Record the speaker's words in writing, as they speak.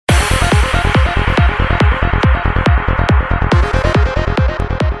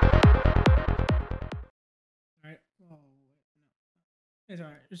It's all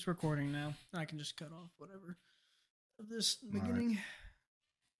right. It's recording now. I can just cut off whatever of this beginning. Right.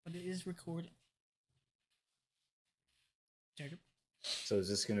 But it is recording. Jacob? So is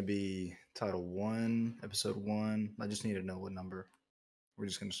this going to be Title 1, Episode 1? I just need to know what number. We're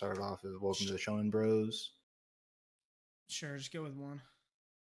just going to start off as Welcome to the Shonen Bros. Sure, just go with 1.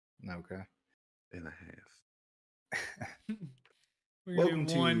 Okay. And a half. We're going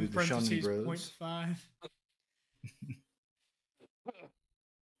to do 1 parentheses 0.5.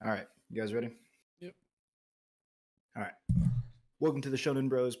 All right. You guys ready? Yep. All right. Welcome to the Shonen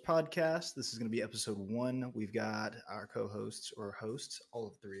Bros Podcast. This is going to be Episode 1. We've got our co-hosts or hosts, all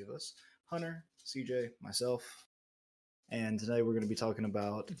of 3 of us, Hunter, CJ, myself. And today we're going to be talking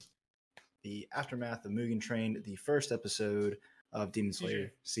about the aftermath of Mugen Train, the first episode of Demon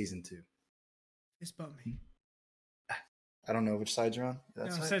Slayer Season 2. Fist bump me. I don't know which side you're on. I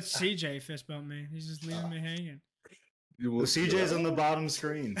said CJ fist bump me. He's just leaving me hanging. Well, CJ's on the bottom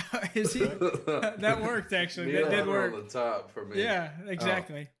screen. Is he? That worked, actually. That did work. On the top for me. Yeah,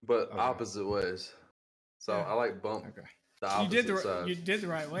 exactly. But opposite ways. So I like bump. Okay. The opposite side. You did the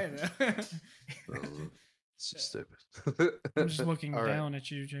right way, though. It's just stupid. I'm just looking down at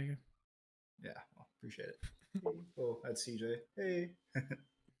you, Jacob. Yeah, well, appreciate it. Oh, that's CJ. Hey. All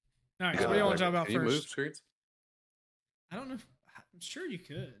right, so what do you want to talk about Can first? You move screens? I don't know. I'm sure you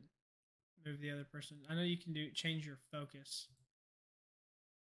could move the other person. I know you can change your focus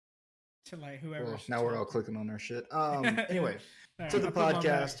to like whoever. Well, now we're all clicking on our shit. Anyway, right, to the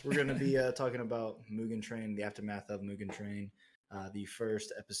podcast, we're going to be talking about Mugen Train, the aftermath of Mugen Train, the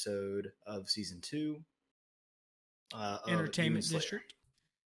first episode of Season 2. Entertainment District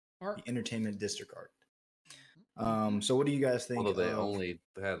arc. The Entertainment District arc. So what do you guys think? Although they only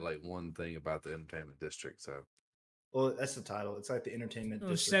had like one thing about the Entertainment District, so. Well, that's the title. It's like the Entertainment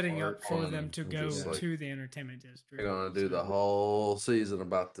District. Setting up for them to go to the Entertainment District. They're going to do the whole season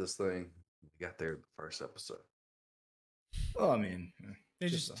about this thing. We got there in the first episode. Well, I mean, they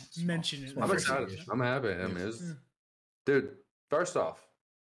just mention it. I'm excited. I'm happy. I mean, dude, first off,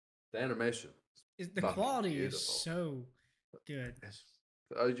 the animation. The quality is so good.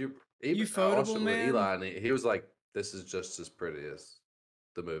 You photable, man? Eli, and he was like, this is just as pretty as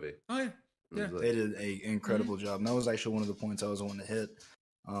the movie. Oh, yeah. Yeah. They did an incredible job. And that was actually one of the points I was wanting to hit.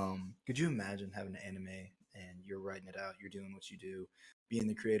 Could you imagine having an anime and you're writing it out, you're doing what you do, being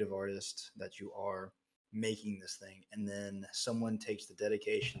the creative artist that you are, making this thing, and then someone takes the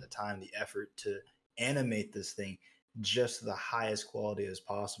dedication, the time, the effort to animate this thing just to the highest quality as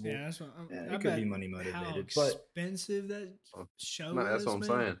possible. Yeah, that's what it could be money motivated. How expensive that show is. That's what I'm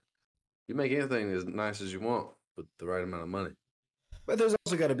saying. You make anything as nice as you want with the right amount of money. But there's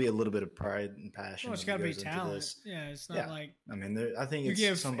also got to be a little bit of pride and passion. Well, it's got to be talent. Yeah, it's not like. I mean, I think you it's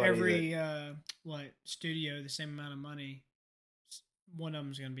give somebody every studio the same amount of money. One of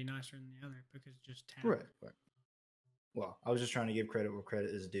them's going to be nicer than the other because it's just talent. Right. Well, I was just trying to give credit where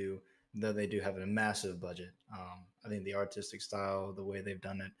credit is due. Though they do have a massive budget, I think the artistic style, the way they've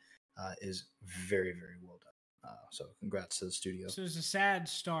done it, is very, very well done. So, congrats to the studio. So it's a sad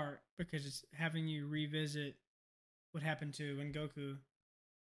start because it's having you revisit what happened to Goku,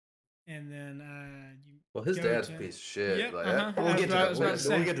 and then his dad's a piece of shit. Yep, We'll get to that.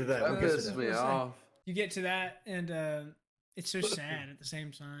 We'll get to that. That pisses me off. You get to that, and it's so sad at the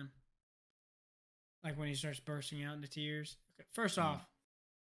same time. Like when he starts bursting out into tears. Okay, first off,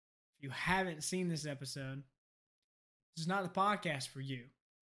 if you haven't seen this episode, this is not the podcast for you.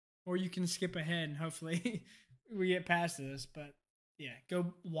 Or you can skip ahead and hopefully we get past this. But yeah,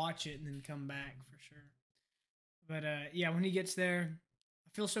 go watch it and then come back for sure. But when he gets there, I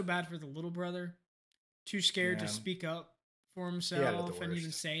feel so bad for the little brother. Too scared to speak up for himself and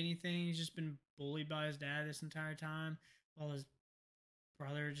even say anything. He's just been bullied by his dad this entire time, while his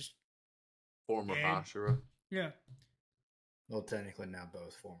brother just former Hashira. Yeah. Well, technically now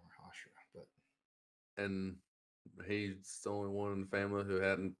both former Hashira, and he's the only one in the family who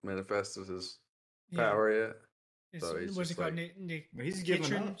hadn't manifested his power yet. So what's it called? He's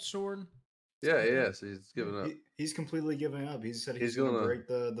giving up. Sword. Yeah, so he's giving up. He's completely giving up. He said he's going to break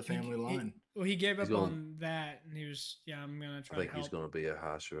the family line. He gave up on that, and he was, I'm going to try to help. I think he's going to be a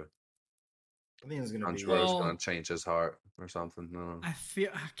Hashira. I think it's going to be. Going to change his heart or something. No. I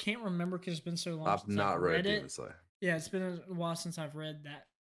can't remember because it's been so long. I've not read Demon Slayer. Yeah, it's been a while since I've read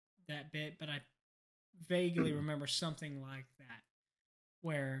that bit, but I vaguely remember something like that,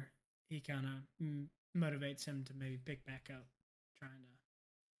 where he kind of motivates him to maybe pick back up, trying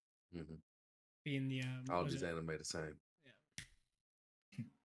to be in the. All these anime the same. Yeah,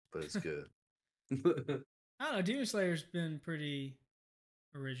 but it's good. I don't know. Demon Slayer's been pretty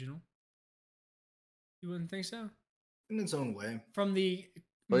original. You wouldn't think so? in its own way. From the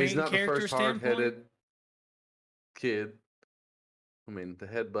But main he's not the character first standpoint. hard-headed kid. I mean, the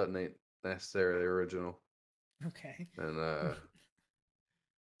headbutton ain't necessarily original. Okay. And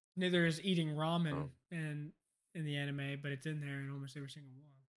neither is eating ramen Oh. in the anime, but it's in there in almost every single one.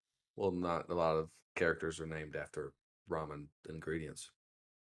 well, not a lot of characters are named after ramen ingredients.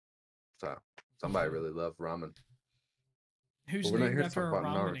 So somebody really loved ramen. Who's But we're not named here to after a talk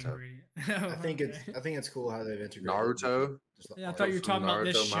about ramen Naruto. ingredient? I think it's cool how they've integrated Naruto? Just the Yeah, I art. thought you were talking about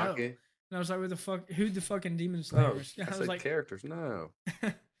this Naruto show. Maki? And I was like, who the fucking Demon No, Slayers? I I was said like, characters. No.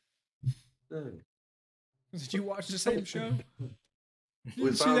 No. did you watch the same show? We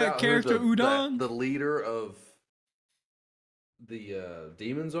Didn't see found that out character who Udon? the leader of the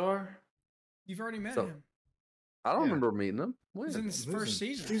demons are. You've already met So- him. I don't Yeah. remember meeting them. He's in this first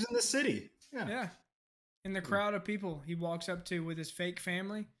season. He was in the city. Yeah. Yeah. In the crowd of people he walks up to with his fake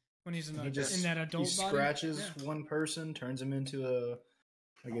family when he's in, He just in that adult he body. scratches Yeah. one person, turns him into a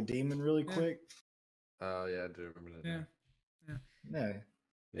demon really Yeah. quick. Oh yeah, I do remember that. Yeah. Yeah.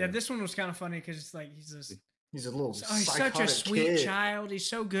 Yeah, this one was kind of funny because it's like he's this. He's a little Oh, he's such a psychotic sweet kid. child. He's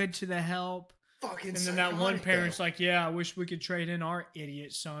so good to the help. Fucking And then that one psychotic, parent's though. like, "Yeah, I wish we could trade in our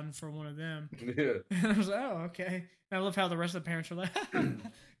idiot son for one of them." Yeah. And I was like, "Oh, okay." And I love how the rest of the parents are like,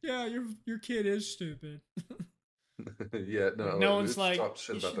 "Yeah, your kid is stupid." Yeah, no, No one's like, talk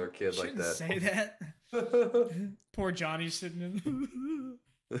shit "You about their kid like shouldn't that. Say that. Poor Johnny's sitting in.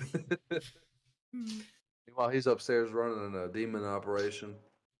 While he's upstairs running a demon operation.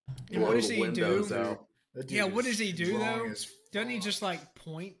 And what blowing does the he windows do? out. That dude Yeah, what is does he do strong though? as Doesn't he fuck. just like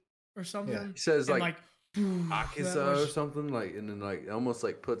point or something? Yeah. He says And, like that Akiza or was- something, like, and then like almost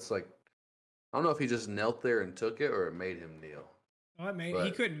like puts like, I don't know if he just knelt there and took it or it made him kneel. Oh, it made, he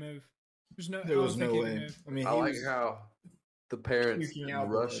but- couldn't move. There's no. There I was don't no think he could way. move. I mean, I he like was, how the parents puking out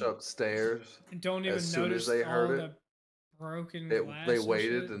the rush blood. upstairs. And don't even As soon as notice they all heard the it, broken They, glass. they and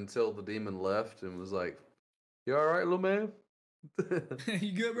waited shit. until the demon left and was like, "You all right, little man?"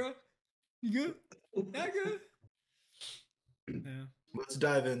 You good, bro? You good? Not good. Yeah. let's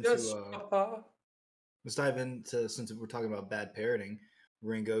dive into Yes, Papa. since we're talking about bad parenting,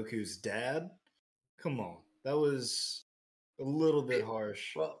 Rengoku's dad. Come on, that was a little bit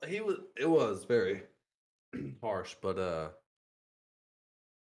harsh. Well, it was very harsh, but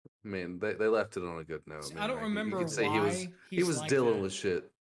man, they left it on a good note. See, Man. I don't Like, remember you could say why he was like dealing that. with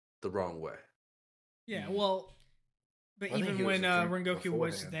shit the wrong way. Yeah, well, but I think even he was when a drink Rengoku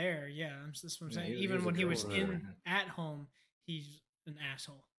was beforehand. there, yeah, that's what I'm Yeah, saying. he was Even a when he was drink in beforehand. at home, he's an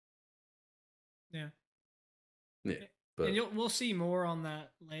asshole. Yeah, Yeah, but and we'll see more on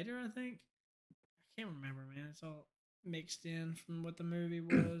that later. I think I can't remember, man. It's all mixed in from what the movie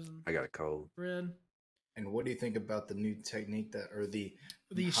was and I got a cold. bread. And what do you think about the new technique the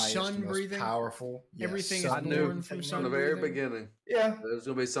The highest, sun most breathing. powerful? Everything is I sun knew born breathing from technique? sun From the very breathing. beginning, Yeah, there's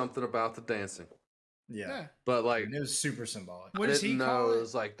gonna be something about the dancing, yeah. Yeah. but like And it was super symbolic. What I does he didn't call know it? it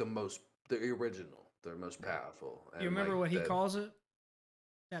was like the original, the most powerful. You remember what he calls it?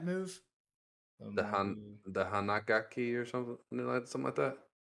 That move? the Hanagaki or something like that.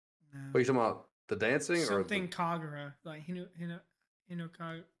 No. What are you talking about? The dancing Something or Kagura, like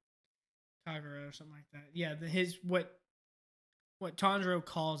Kagura or something like that. Yeah, his what Tanjiro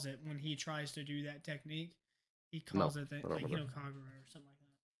calls it when he tries to do that technique. He calls it I that don't like remember. Kagura or something like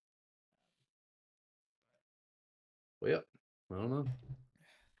that. Well, yeah, I don't know.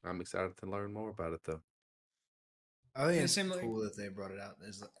 I'm excited to learn more about it though. I think Yeah, it's same like- cool that they brought it out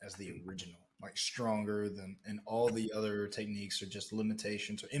as the original, like stronger than, and all the other techniques are just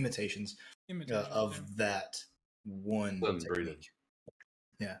limitations or imitations Imitation, of yeah. that one Sun technique. breathing.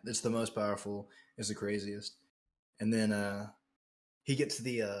 Yeah, it's the most powerful, is the craziest, and then he gets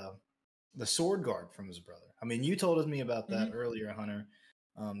the sword guard from his brother. I mean, you told me about that Mm-hmm. earlier, Hunter.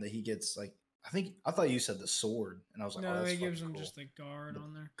 That he gets like I thought you said the sword, and I was like, oh, No, that's he gives fucking him cool. just the guard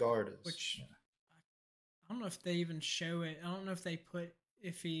on there. Guard is Which yeah. I don't know if they even show it. I don't know if they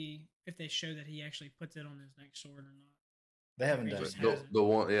they show that he actually puts it on his next sword or not. They haven't He done just it The, has it. the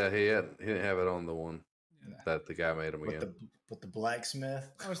one, yeah, he didn't have it on the one Yeah. that the guy made him with again. the blacksmith.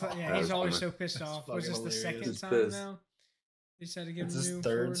 I was like, Oh, yeah, That he's was always funny. so pissed That's off. Was this fucking the hilarious. second He's time pissed. now? He said to give It's him a his new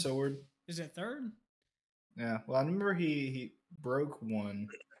third sword. sword. Is it third? Yeah. Well, I remember he broke one.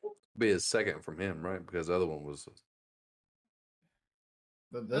 Be his second from him, right? Because the other one was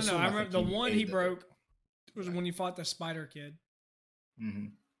But No, this no, one, I remember think the he one made he the- broke was when he fought the spider kid.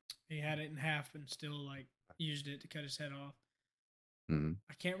 Mhm. He had it in half and still like used it to cut his head off. Mhm.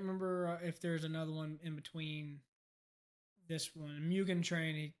 I can't remember if there's another one in between this one. Mugen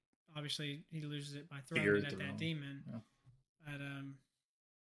Train, he loses it by throwing Fear it at thrown. that demon. Yeah. But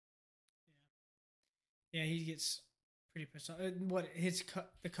yeah, he gets pretty pissed off. What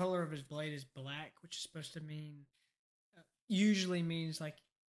the color of his blade is black, which is supposed to mean usually means like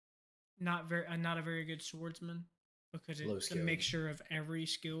not a very good swordsman because it's a mixture of every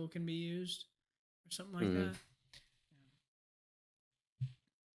skill can be used or something like that.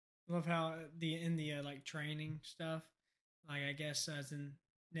 I love how in the like training stuff, like I guess as in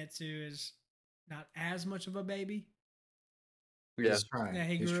Netsu is not as much of a baby. Yeah, yeah,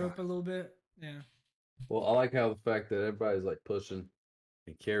 he grew up a little bit. Yeah. Well, I like how the fact that everybody's like pushing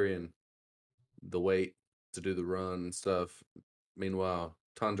and carrying the weight to do the run and stuff. Meanwhile,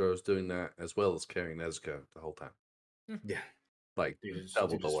 Tanjiro's doing that as well as carrying Nezuko the whole time. Yeah, like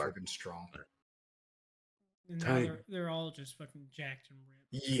double the work. Fucking strong. And now they're all just fucking jacked and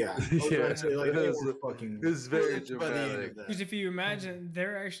ripped. Yeah, it's very dramatic. Because if you imagine,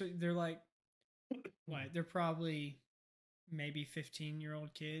 they're like, what? They're probably maybe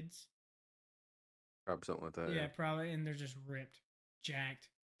 15-year-old kids. Probably something like that. Yeah, probably, and they're just ripped, jacked.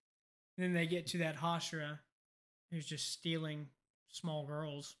 And then they get to that Hashira, who's just stealing small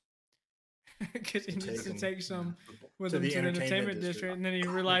girls because he needs to take some with him to the entertainment district. And then he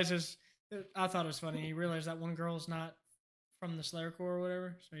realizes, I thought it was funny. He realized that one girl's not from the Slayer Corps or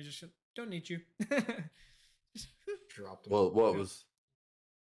whatever, so he just said, "Don't need you." Dropped him. Well, what was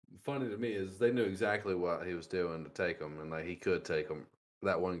funny to me is they knew exactly what he was doing to take them, and like he could take them,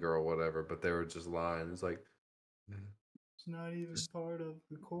 that one girl, whatever, but they were just lying. It's like it's not even part of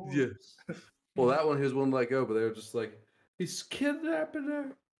the Corps. Yeah. Well, that one he was willing to let go, but they were just like, he's kidnapping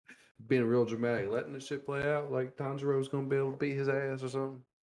her, being real dramatic, letting the shit play out like Tanjiro's gonna be able to beat his ass or something.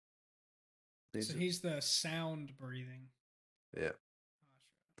 So he's the sound breathing. Yeah.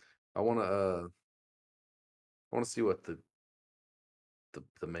 I wanna see what the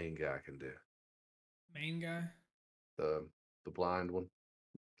main guy can do. Main guy? The blind one.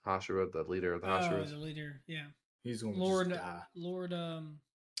 Hashira, the leader of the Hashiras. Oh, the leader, yeah. He's going to just die. Lord,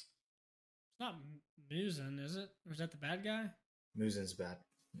 it's not Muzan, is it? Or is that the bad guy? Muzan's bad.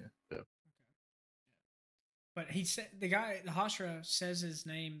 Yeah. Okay. But he said the Hashira says his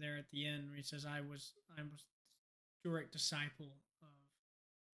name there at the end where he says, I was direct disciple of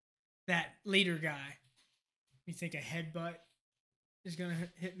that leader guy. You think a headbutt is gonna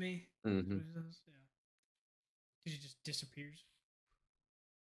hit me? Mm-hmm. Yeah. Because he just disappears.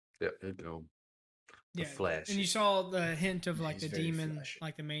 Yeah, it'd go. Yeah, flash. And you saw the hint of like He's the very demon, flashy.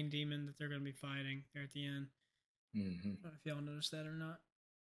 like the main demon that they're going to be fighting there at the end. Mm-hmm. I don't know if y'all noticed that or not.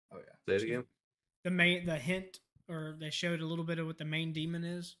 Oh yeah. Say it again. The hint, or they showed a little bit of what the main demon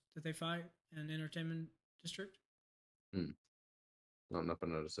is that they fight in Entertainment District. Not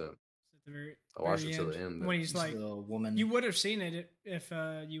nothing noticed that. At the very, I watched it to the end. When he's like, the woman. you would have seen it if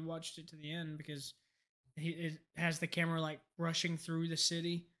you watched it to the end because it has the camera like rushing through the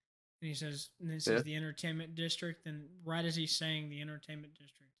city. And he says, the Entertainment District. And right as he's saying the Entertainment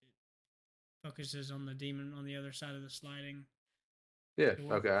District, it focuses on the demon on the other side of the sliding. Yeah,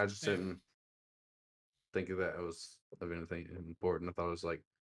 okay. I just didn't think of that as of anything important. I thought it was like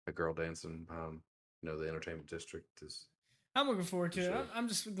a girl dancing. The Entertainment District is. I'm looking forward to it. Sure. I'm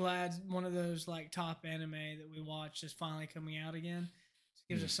just glad one of those like top anime that we watched is finally coming out again.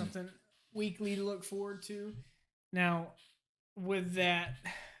 It gives us something weekly to look forward to. Now, with that,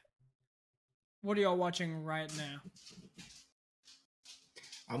 what are y'all watching right now?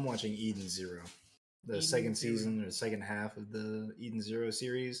 I'm watching Eden Zero. The second season or the second half of the Eden Zero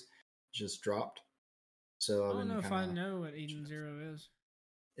series just dropped. So I don't know if I know what Eden Zero is.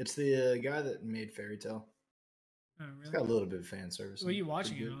 It's the guy that made Fairy Tail. Oh, really? It's got a little bit of fan service. What are you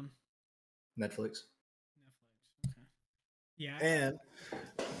watching it on? Netflix. Okay. Yeah. And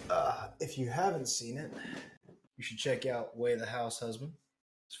if you haven't seen it, you should check out Way of the House Husband.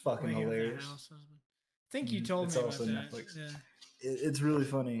 It's fucking hilarious. I think you told me about that. Netflix. Yeah. It's really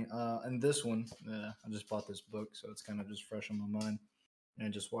funny. And this one, I just bought this book, so it's kind of just fresh on my mind. And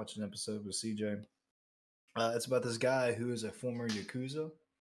I just watched an episode with CJ. It's about this guy who is a former Yakuza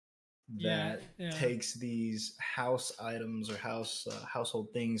that takes these house items or household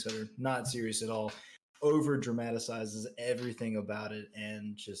things that are not serious at all, over dramatizes everything about it,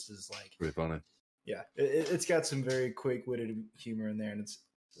 and just is like pretty funny. Yeah, it's got some very quick-witted humor in there, and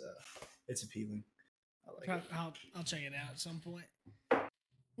it's appealing. I like it. I'll check it out at some point.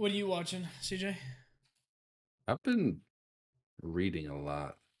 What are you watching, CJ? I've been reading a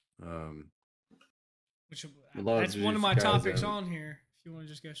lot. That's one of my topics on here. If you want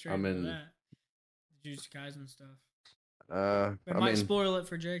to just go straight into that, Jujutsu Kaisen stuff. But might spoil it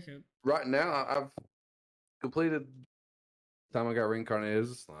for Jacob. Right now, I've completed. The time I got reincarnated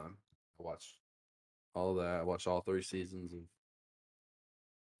as a slime. I watched all of that. I watched all 3 seasons of.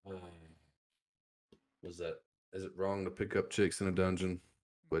 Was that Is it wrong to pick up chicks in a dungeon?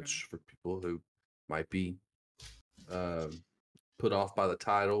 Which, for people who might be put off by the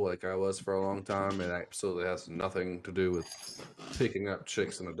title, like I was for a long time, it absolutely has nothing to do with picking up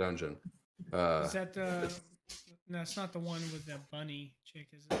chicks in a dungeon. Is that the? No, it's not the one with the bunny chick,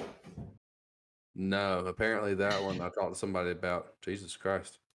 is it? No, apparently that one I talked to somebody about. Jesus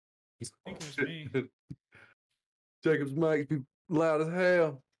Christ. I think it was me. Jacob's mic be loud as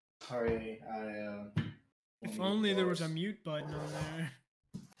hell. Sorry, If only there was a mute button on there.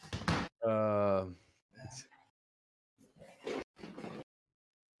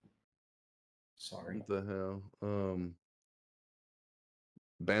 Sorry. What the hell?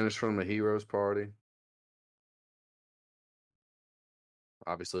 Banished from the Heroes Party.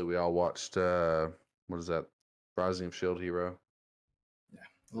 Obviously, we all watched, what is that? Rising of Shield Hero. Yeah,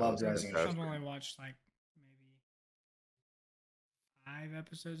 loved Rising of I've Shield. only watched like maybe 5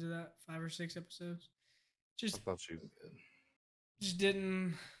 episodes of that, 5 or 6 episodes. I thought you. Just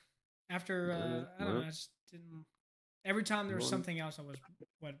didn't. After I don't know, I just didn't. Every time there was something else, I would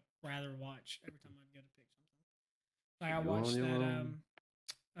rather watch. Every time I'd go to pick something, like I watched that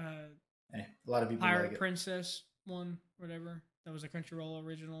Hey, a lot of people Pirate like it. Princess one, whatever. That was a Crunchyroll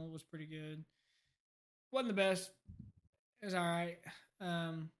original. Was pretty good. Wasn't the best. It was all right.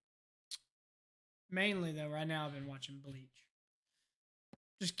 Mainly though, right now I've been watching Bleach.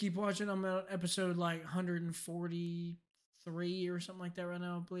 Just keep watching. I'm at episode like 143 or something like that right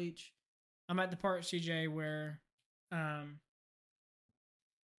now of Bleach. I'm at the part, CJ, where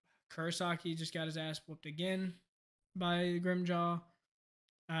Kurosaki just got his ass whooped again by Grimjaw,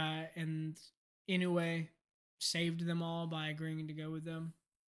 and Inoue saved them all by agreeing to go with them.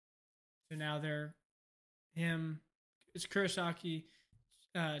 So now it's Kurosaki,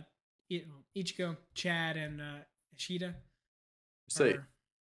 Ichigo, Chad, and Ishida. Say, you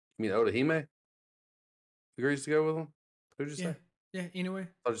mean Odahime? Agrees to go with him? Who'd you say? Yeah, Inoue. I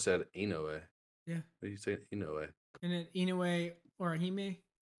thought you said Inoue. Yeah. What did you say? Inoue. And then Inoue or Hime,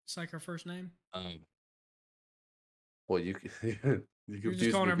 it's like her first name. Well, you You're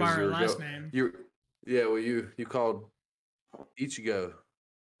just calling her by her last name. You called Ichigo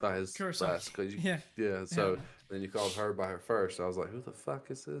by his last. Yeah. So then you called her by her first. I was like, who the fuck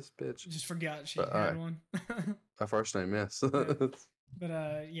is this bitch? Just forgot she had one. Her first name, yes. But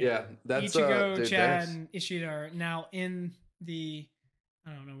that's Ichigo, dude, Chad, and Ishida are now in the,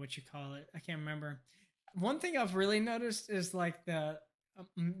 I don't know what you call it. I can't remember. One thing I've really noticed is like the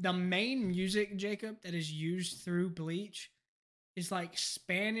main music, Jacob, that is used through Bleach is like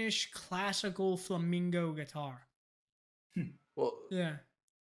Spanish classical flamenco guitar. Well, yeah.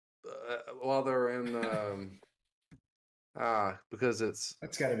 While they're in, because that's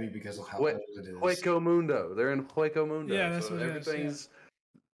got to be because of how old it is. Hueco Mundo. They're in Hueco Mundo. Yeah, that's so what everything's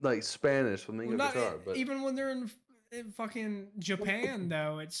like Spanish flamenco guitar. But even when they're in fucking Japan,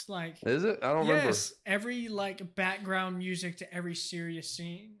 though, it's like, is it? I don't remember. Yes, every like background music to every serious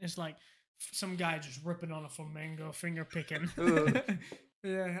scene is like some guy just ripping on a flamenco, finger picking.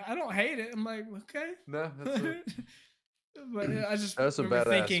 Yeah, I don't hate it. I'm like, okay. No, that's it. But I just that's remember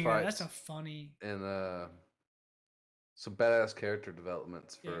thinking that's a funny and some badass character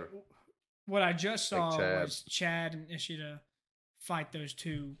developments for. Yeah. What I just saw like Chad. was Chad and Ishida fight those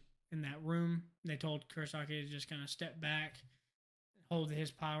two in that room. They told Kurosaki to just kind of step back, hold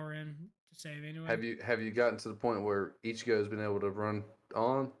his power in to save anyway. Have you gotten to the point where Ichigo's been able to run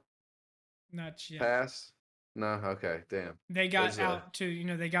on? Not yet. Pass? No. Okay. Damn. They got out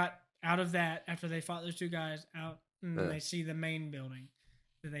to they got out of that after they fought those two guys out, and they see the main building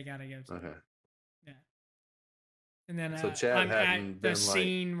that they got to go to. Okay. Yeah. And then so Chad I'm hadn't at been the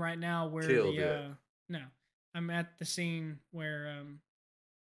scene right now where no, I'm at the scene where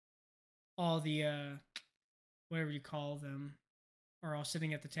all the whatever you call them are all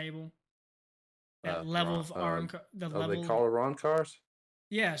sitting at the table. That level of level. They call it Ron cars?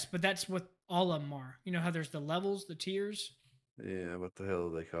 Yes, but that's what all of them are. You know how there's the levels, the tiers. Yeah, what the hell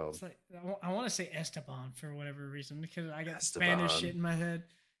are they called? It's like, I want to say Esteban for whatever reason because I got Esteban. Spanish shit in my head,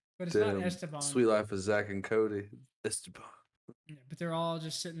 but it's not Esteban. Sweet Life of Zach and Cody. Esteban. Yeah, but they're all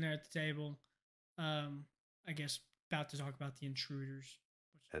just sitting there at the table. I guess about to talk about the intruders.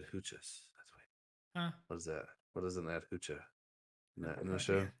 Ad Huchas. That's Huh? What is that? What is an Ad Hucha? In the idea.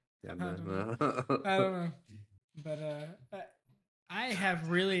 show? Yeah, I don't know. But I have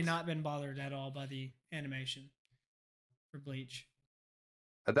really not been bothered at all by the animation for Bleach.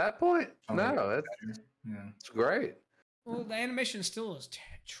 At that point, no, it's great. Well, the animation still is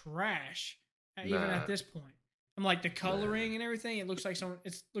trash, even at this point. I'm like the coloring and everything. It looks like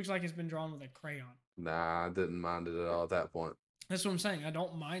it's been drawn with a crayon. Nah, I didn't mind it at all at that point. That's what I'm saying. I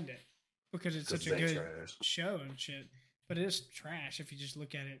don't mind it. because it's 'Cause such a they good trash. show and shit. But it is trash if you just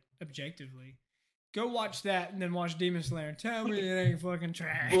look at it objectively. Go watch that and then watch Demon Slayer and tell me it ain't fucking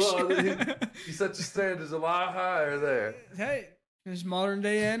trash. Well, you set your standards a lot higher there. Hey, it's modern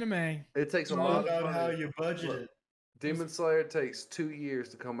day anime. It takes a All lot about of how money. you budget Look, it. Demon Slayer takes 2 years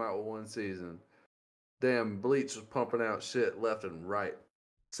to come out with one season. Damn, Bleach was pumping out shit left and right.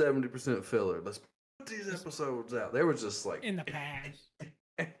 70% filler. Let's put these episodes out. They were just like In the past.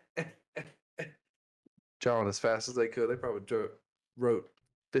 John as fast as they could. They probably wrote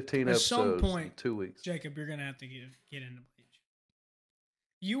 15 At some episodes in point, 2 weeks. Jacob, you're gonna have to get into Bleach.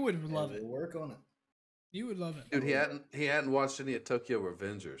 You would love it. We'll work on it. You would love it. Dude, he hadn't watched any of Tokyo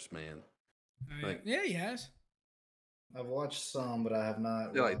Revengers, man. like- Yeah, he has. I've watched some, but I have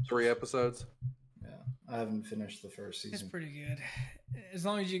not. They're like watched- 3 episodes. Yeah, I haven't finished the first season. It's pretty good. As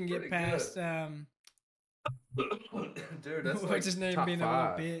long as you can get Pretty past Dude, that's what's like his name top being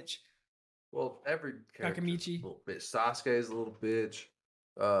 5. a little bitch. Well, every character Takemichi. a little bitch. Sasuke's a little bitch.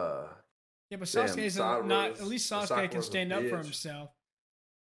 Yeah, but Sasuke's not. Sakura's- At least Sasuke Sakura's can a stand up for bitch. himself,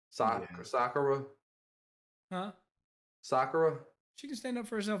 Yeah. Sakura. huh? Sakura. She can stand up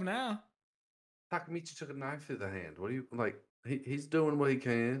for herself now. Takemichi took a knife through the hand. What do you like? He's doing what he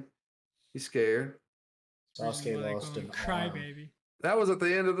can. He's scared. Sasuke Like, lost an arm. crybaby. That was at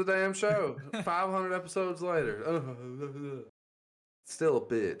the end of the damn show. 500 episodes later. Still a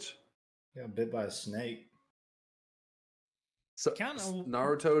bitch. Got bit by a snake. So, Kinda-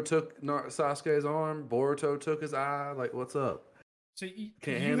 Naruto took Sasuke's arm. Boruto took his eye. Like, what's up? So you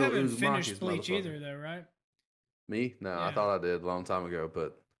handle haven't Uzumaki's finished Bleach motherfucker. either, though, right? Me? No, I Yeah. thought I did a long time ago,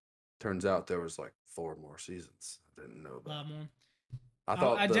 but turns out there was like 4 more seasons. I didn't know A about. lot more. I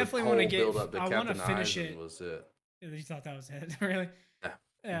thought I the definitely whole wanna get- build up to I wanna Captain finish Aizen it. was it. You thought that was it, really? Yeah.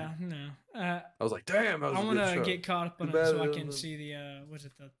 Yeah, no. I was like, damn, that was I a want good to show. get caught up on Too it so bad I it can was- see the was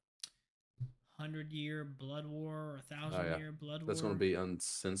it the 100-year Blood War or 1,000-year Blood War? That's going to be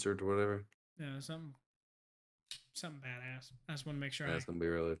uncensored or whatever. Yeah, something badass. I just want to make sure Yeah, I it's going to be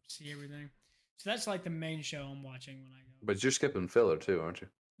really. see everything. So that's like the main show I'm watching when I go. But you're skipping filler too, aren't you?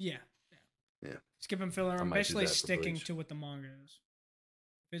 Yeah. Yeah. Skipping filler. I'm might do basically that for sticking Bleach. to what the manga is.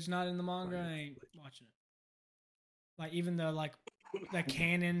 If it's not in the manga, Might do I ain't Bleach. watching it. Like even the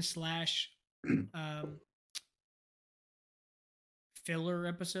canon / filler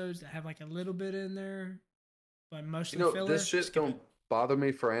episodes that have like a little bit in there, but mostly filler. This shit skip don't it. bother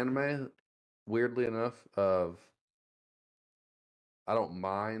me for anime. Weirdly enough, I don't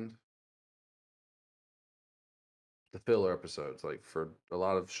mind the filler episodes. Like for a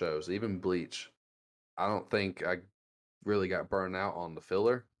lot of shows, even Bleach, I don't think I really got burned out on the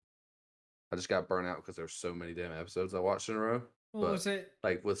filler. I just got burnt out because there's so many damn episodes I watched in a row. Well, but was it?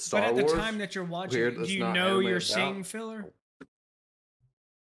 Like with But Star at the Wars, time that you're watching, weird it, that's do you not know anime you're about. seeing filler?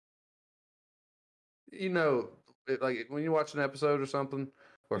 you know, like when you watch an episode or something,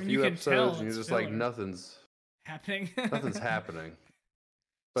 or a I mean, you few can tell episodes, and you're it's just like, filler. nothing's Happening. happening. So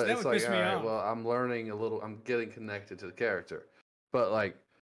But that it's would like, piss all me right, off. well, I'm learning a little. I'm getting connected to the character. But like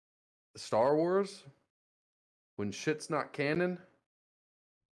Star Wars, when shit's not canon,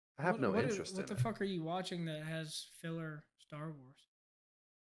 I have no interest What in the it. fuck are you watching that has filler Star Wars?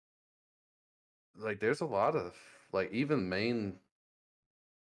 Like, there's a lot of like even main.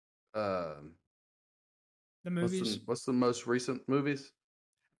 The movies. What's the most recent movies?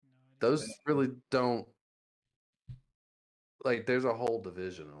 No idea. Those really don't. Like, there's a whole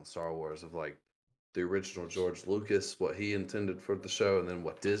division on Star Wars of like the original George Lucas, what he intended for the show, and then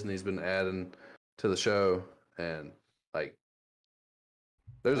what Disney's been adding to the show, and like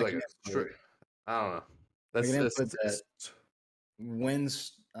there's I like a can't put- strict. I don't know. I can't That's put that- When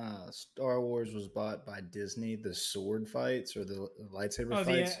Star Wars was bought by Disney, the sword fights or the lightsaber Oh,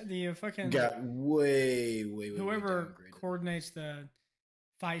 fights the fucking got way whoever downgraded. coordinates the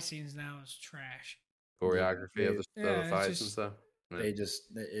fight scenes now is trash. choreography of the Yeah, it's fights and just- stuff. Yeah.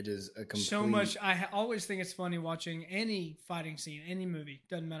 It is a complete. So much. I always think it's funny watching any fighting scene, any movie,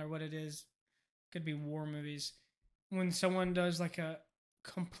 doesn't matter what it is. Could be war movies. When someone does like a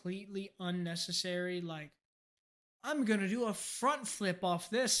completely unnecessary, like, I'm gonna do a front flip off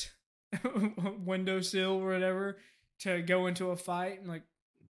this windowsill or whatever to go into a fight, and like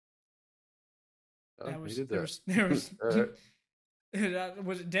Oh, that he was did there that. was Alright. that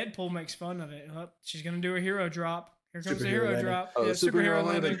was Deadpool makes fun of it. Oh, she's gonna do a hero drop. Here comes the Superhero hero landing. drop. Oh, Yeah, superhero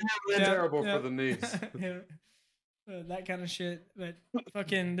landing. Yeah, Terrible yeah. for the knees. Yeah. That kind of shit. But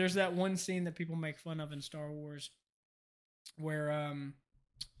fucking, there's that one scene that people make fun of in Star Wars, where I don't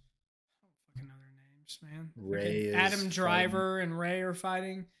fucking know their names, man. Rey Fucking is Adam Driver and Ray are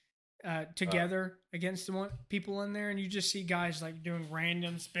fighting, together against the people in there, and you just see guys like doing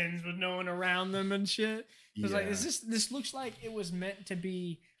random spins with no one around them and shit. It was like, this looks like it was meant to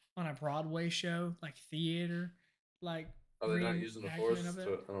be on a Broadway show, like theater, like. Are they not using the force? I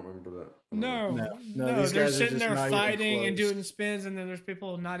don't remember that. No. They're sitting there fighting and doing spins, and then there's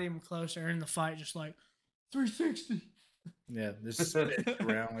people not even close. They're in the fight, just like 360. Yeah, they're spinning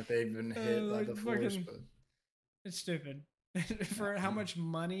around like they've been hit by the force. But... It's stupid. For how much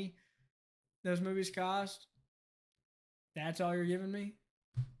money those movies cost, that's all you're giving me?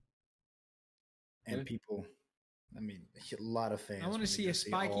 And people, I mean, a lot of fans. I want to see a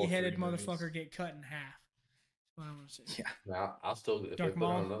spiky-headed motherfucker get cut in half. What I want to see. Yeah. Now, I'll still, if they put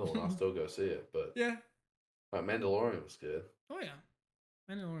on another one, I'll still go see it. But yeah, Mandalorian was good. Oh yeah,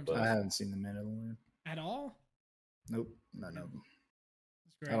 Mandalorian. I haven't seen the Mandalorian at all. Nope, no.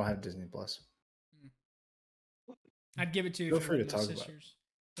 That's great. I don't have Disney Plus. I'd give it to you. Feel free to talk about it.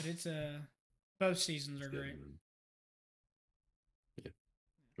 But it's both seasons are great. Yeah,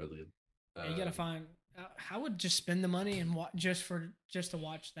 really good. You gotta find. I would just spend the money and just to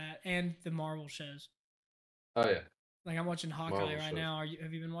watch that and the Marvel shows. Oh yeah, like I'm watching Hawkeye Marvel right shows. now.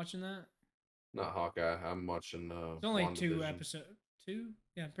 Have you been watching that? Not Hawkeye. I'm watching. It's only WandaVision. 2 episodes. 2?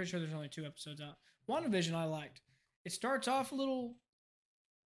 Yeah, I'm pretty sure there's only 2 episodes out. WandaVision I liked. It starts off a little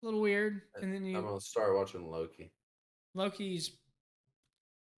weird, and then I'm gonna start watching Loki. Loki's.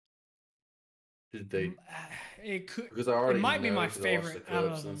 Did they? It could. Because I already. It might be my the favorite out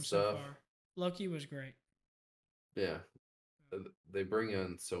of them and so stuff. far. Loki was great. Yeah, they bring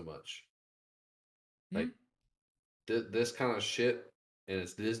in so much. Like this kind of shit, and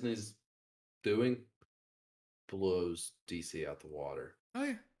it's Disney's doing, blows DC out the water. Oh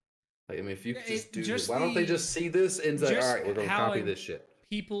yeah. Like, I mean, if you could just do just this, why don't they just see this and say, all right, we're going to copy this shit?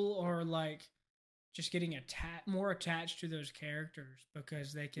 People are like just getting more attached to those characters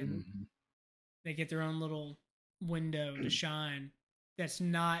because they can they get their own little window to shine. That's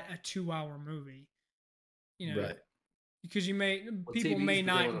not a 2-hour movie, you know, right? Because people TV's may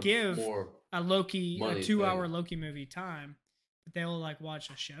not give a 2-hour thing. Loki movie time, but they'll like watch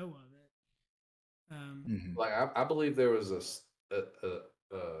a show of it. Like I believe there was a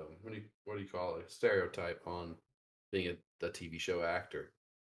what do you call it? A stereotype on being a TV show actor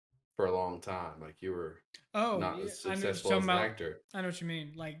for a long time. Like you were not as successful as an actor. I know what you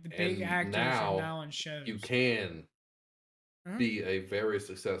mean. Like the big actors are now on shows. You can be a very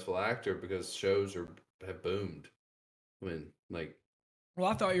successful actor because shows have boomed. I mean, like.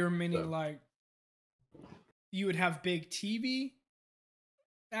 Well, I thought you were meaning like you would have big TV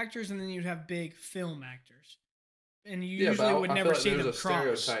actors and then you'd have big film actors. And you usually would never see them cross.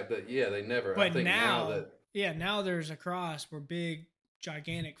 There's a stereotype that they never. But I think now there's a cross where big,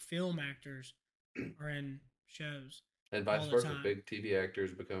 gigantic film actors are in shows, and vice versa. Big TV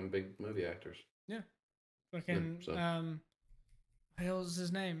actors become big movie actors. Yeah, fucking what the hell is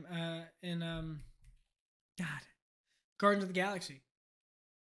his name? Guardians of the Galaxy.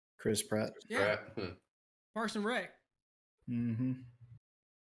 Chris Pratt. Yeah. Parks and Rec. Mm-hmm.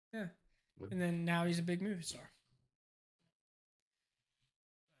 Yeah, and then now he's a big movie star.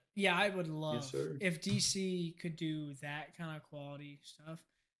 Yeah, I would love if DC could do that kind of quality stuff.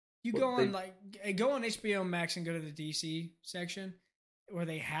 You go on HBO Max and go to the DC section where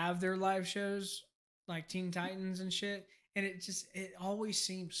they have their live shows like Teen Titans and shit, and it always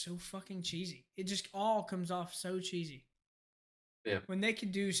seems so fucking cheesy. It just all comes off so cheesy. Yeah. When they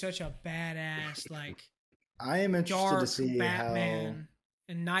could do such a badass like I am interested to see Batman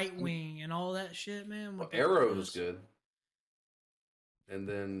and Nightwing and all that shit, man. Arrow was good. And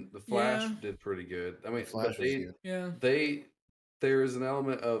then the Flash did pretty good. I mean, Flash was good. There is an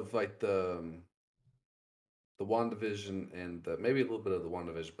element of like the WandaVision and maybe a little bit of the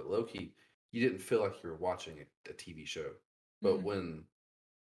WandaVision, but Loki, you didn't feel like you were watching a TV show. But when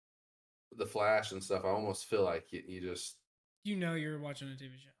the Flash and stuff, I almost feel like you just you're watching a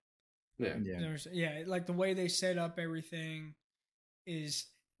TV show. Yeah. Yeah, like the way they set up everything is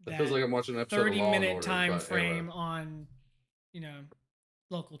it feels like I'm watching an episode of Law and 30-minute Order, time frame on,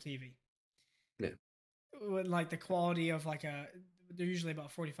 local TV. Yeah. With like the quality of they're usually about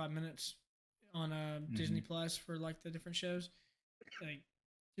 45 minutes on Disney Plus for like the different shows. Like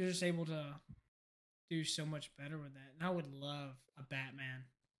you're just able to do so much better with that. And I would love a Batman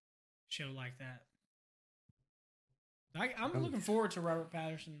show like that. I'm looking forward to Robert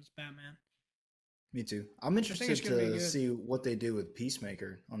Pattinson's Batman. Me too. I'm interested to see what they do with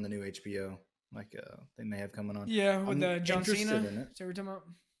Peacemaker on the new HBO. Like they may have coming on. Yeah, with John Cena. Is that what you're talking about?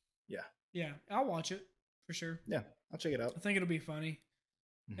 Yeah. Yeah, I'll watch it for sure. Yeah, I'll check it out. I think it'll be funny.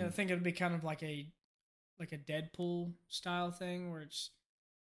 And I think it'll be kind of like a Deadpool style thing where it's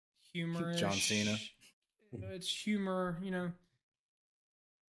humor. John Cena. It's humor,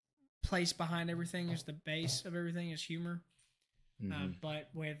 place behind everything is the base of everything is humor. But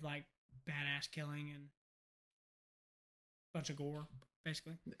with like badass killing and bunch of gore,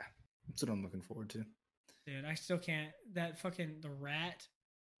 basically. Yeah, that's what I'm looking forward to. Dude, I still can't. That fucking the rat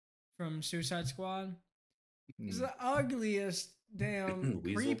from Suicide Squad is the ugliest, damn,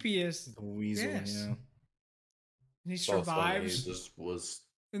 creepiest. The weasel, yes. yeah. And he survives. He just was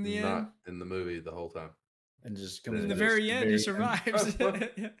in the not end in the movie the whole time, and just comes in the very end. He survives.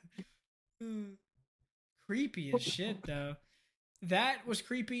 Creepy as shit, though. That was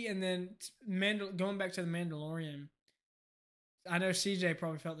creepy, and then going back to the Mandalorian. I know CJ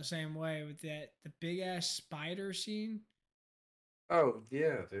probably felt the same way with the big ass spider scene. Oh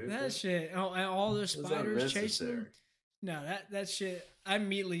yeah, dude. That shit. Oh, and all those spiders chasing him. No, that shit. I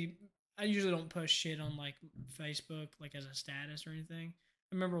usually don't post shit on like Facebook, like as a status or anything.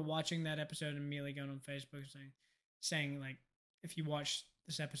 I remember watching that episode and immediately going on Facebook saying like, if you watch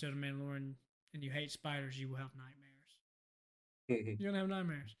this episode of Mandalorian and you hate spiders, you will have nightmares. You're gonna have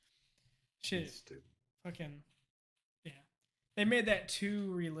nightmares. Shit. Fucking. Yeah. They made that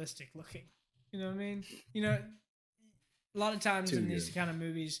too realistic looking. You know what I mean? A lot of times in these kind of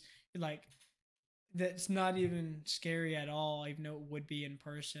movies, like, that's not even scary at all, even though it would be in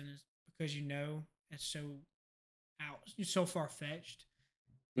person, because it's so so far fetched.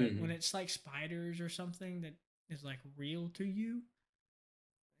 But when it's like spiders or something that is like real to you,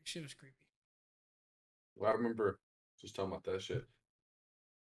 that shit was creepy. Well, I remember just talking about that shit.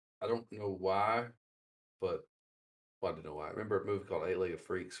 I don't know why, but I don't know why. I remember a movie called 8-Legged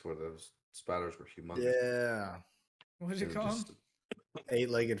Freaks where those spiders were humongous. Yeah. What is it called?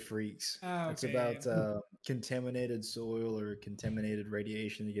 8-Legged Freaks. Oh, okay, it's about contaminated soil or contaminated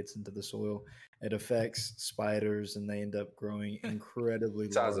radiation that gets into the soil. It affects spiders, and they end up growing incredibly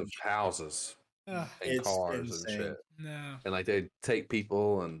large. Size of houses and cars insane. and shit. No. And like they take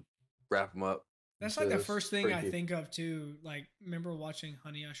people and wrap them up. That's like the first thing I think of too. Like, remember watching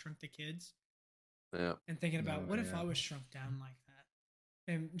Honey, I Shrunk the Kids? Yeah. And thinking about what if I was shrunk down like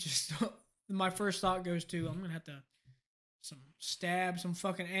that? And just my first thought goes to, I'm gonna have to stab some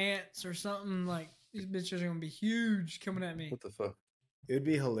fucking ants or something. Like, these bitches are gonna be huge coming at me. What the fuck? It would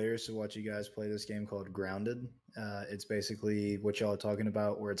be hilarious to watch you guys play this game called Grounded. It's basically what y'all are talking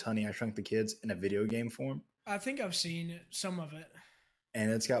about, where it's Honey, I Shrunk the Kids in a video game form. I think I've seen some of it.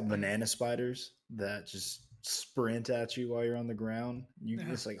 And it's got banana spiders that just sprint at you while you're on the ground.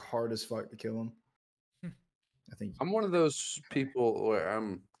 It's like hard as fuck to kill them. I think I'm one of those people where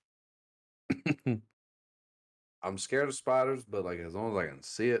I'm scared of spiders, but like as long as I can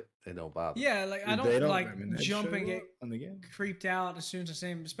see it, they don't bother me. Yeah, like I don't like jump and get creeped out as soon as I see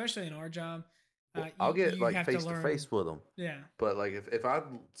them, especially in our job. I'll get like face to face with them. Yeah. But like if I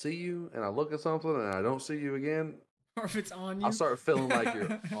see you and I look at something and I don't see you again, or if it's on you, I'll start feeling like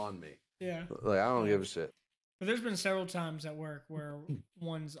you're on me. Yeah. Like I don't give a shit. But there's been several times at work where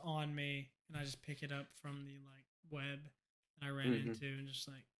one's on me and I just pick it up from the like web that I ran into and just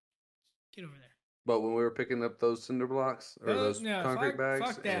like, get over there. But when we were picking up those cinder blocks or those concrete bags,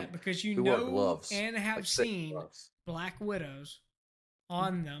 fuck that, because you know gloves, and have seen Black Widows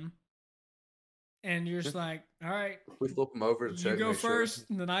on them, and you're just like, all right, we flip them over to check. You go first,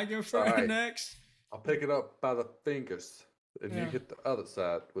 and then I go first next. I'll pick it up by the fingers, and you hit the other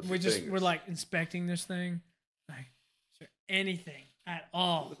side with your fingers. We're like inspecting this thing, like, is there anything at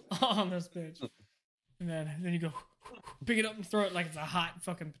all on this bitch? And then you go pick it up and throw it like it's a hot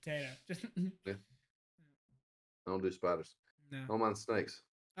fucking potato. Just I don't do spiders. No. I don't mind snakes.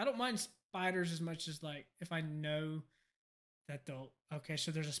 I don't mind spiders as much as like if I know that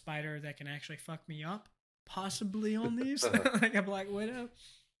so there's a spider that can actually fuck me up, possibly on these, like a Black Widow.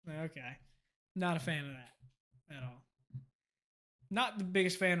 Okay. Not a fan of that at all. Not the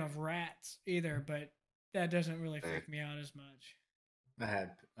biggest fan of rats either, but that doesn't really freak me out as much. I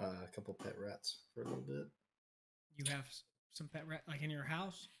had a couple pet rats for a little bit. You have some pet rat like in your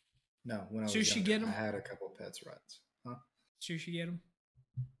house? No, when I was Sushi younger, get 'em? I had a couple pets rats. Huh? Sushi get them?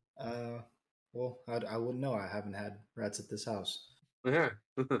 Well, I wouldn't know. I haven't had rats at this house. Yeah.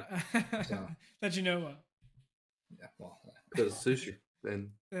 That you know of. Yeah, well. Because sushi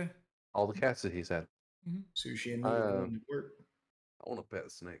and all the cats that he's had. Mm-hmm. Sushi and going to work. I want a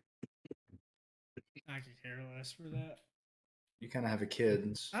pet snake. I could care less for that. You kind of have a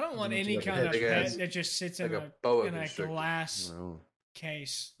kid. I don't want any kind of pet that just sits in a glass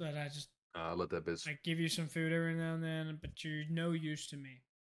case that I just I let that bitch. I give you some food every now and then, but you're no use to me.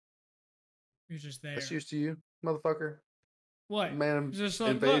 You're just there. That's used to you, motherfucker. What? Man just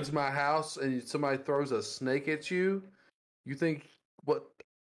invades my house and somebody throws a snake at you. You think what?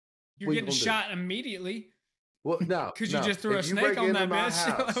 You're What you getting gonna do? shot immediately Well, no, because no. you just threw a If you snake break on into that my bitch.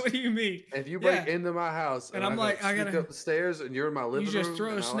 house- What do you mean? If you break Yeah. into my house And and I'm I like, I sneak gotta- up the stairs and you're in my living You room, just throw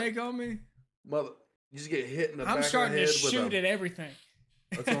a and I snake on me? mother, you just get hit in the I'm back starting of to the head shoot with a, at everything.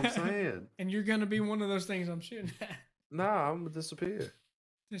 That's what I'm saying. And you're gonna be one of those things I'm shooting at. Nah, I'm gonna disappear.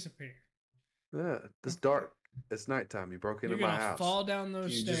 Disappear. Yeah, it's dark. It's nighttime. You broke into You're my gonna house. fall down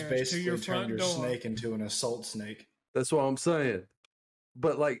those You just stairs to basically your turned front your door. snake into an assault snake. That's what I'm saying.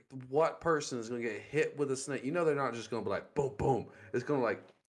 But like, what person is gonna get hit with a snake? You know, they're not just gonna be like boom, boom. It's gonna like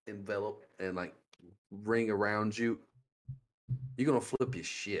envelop and like ring around you. You're gonna flip your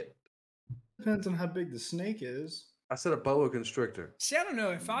shit. Depends on how big the snake is. I said a boa constrictor. See, I don't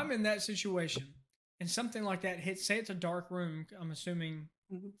know if I'm in that situation and something like that hits. Say it's a dark room. I'm assuming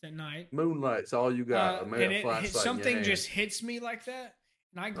it's at night. Moonlight's all you got. And A flashlight. something just hits me like that,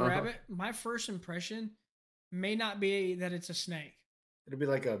 and I grab it. My first impression may not be that it's a snake. It'll be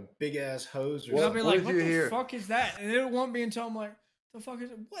like a big ass hose or I'll something. be what like, if "What you the hear- fuck is that?" And it won't be until I'm like, "The fuck is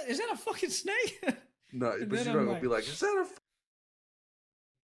it? What is that? A fucking snake?" No, And but then you're I'm not gonna like- be like, is that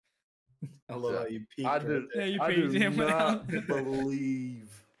I love how you peeked. I right do. there. Yeah, you I peed do him not out. believe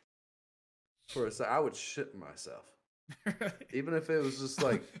for a second. I would shit myself. Even if it was just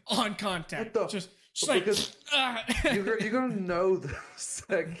like, On contact, What the- just like because you're gonna know the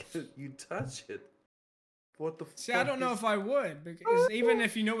second you touch it. What the See, I don't know if I would, because even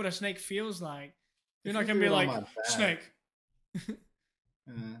if you know what a snake feels like, you're not If gonna you be threw it on like my back, snake.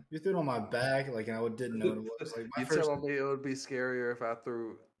 You threw it on my back, like, and I didn't know what it was. Like, my You first, telling me it would be scarier if I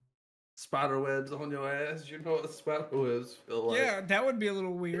threw spider webs on your ass? You know what the spider webs feel like. Yeah, that would be a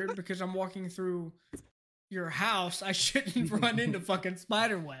little weird because I'm walking through your house. I shouldn't run into fucking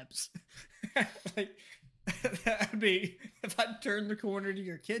spider webs. Like that would be if I turn the corner to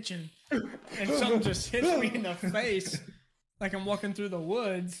your kitchen and something just hits me in the face, like I'm walking through the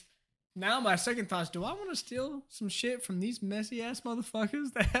woods. Now my second thought is, do I want to steal some shit from these messy ass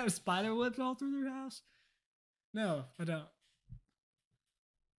motherfuckers that have spider webs all through their house? No, I don't.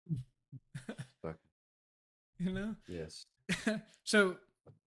 Fuck. You know? Yes. So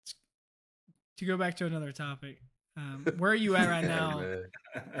to go back to another topic, where are you at right now?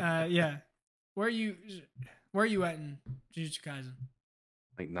 Man. Yeah, where are you at in Jujutsu Kaisen?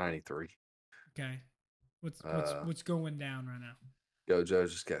 Like 93. Okay, what's going down right now? Gojo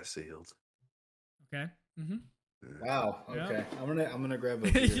just got sealed. Okay. Mm-hmm. wow. Yeah. Okay, I'm gonna grab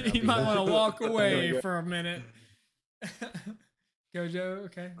a beer. I'll You be might back. want to walk I'm gonna away go- for a minute. Gojo,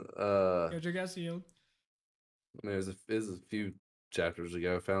 okay. I Gojo got sealed. mean, it was a few chapters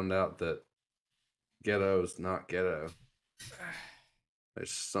ago. Found out that Ghetto is not Ghetto.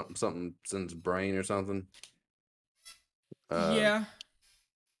 It's something in his brain or something. Yeah.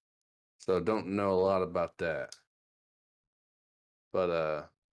 So don't know a lot about that. But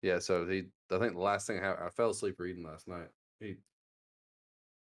yeah. So I think the last thing I fell asleep reading last night.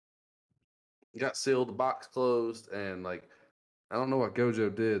 He got sealed, the box closed, and like I don't know what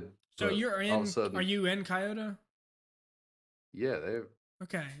Gojo did. So but you're all in? of a sudden, Are you in Kyoto? Yeah,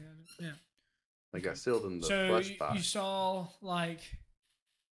 Okay. Yeah. they got sealed in the So flesh box. you saw like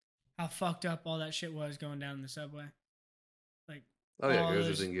how fucked up all that shit was going down in the subway. Like, Oh yeah, all Gojo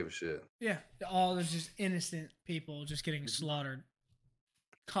those- didn't give a shit. yeah, all those just innocent people just getting slaughtered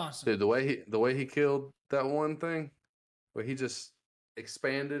constantly. Dude, the way he killed that one thing, where he just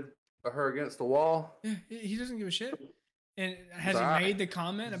expanded her against the wall. Yeah, he doesn't give a shit. And has All he right. made the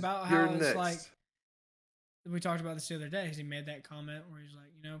comment about how You're it's next. like? We talked about this the other day. Has he made that comment where he's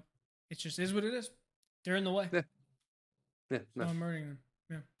like, you know, it just is what it is. They're in the way. Yeah. Yeah, So no, I'm murdering them.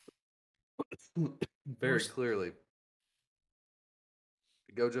 Yeah. very Worst- clearly.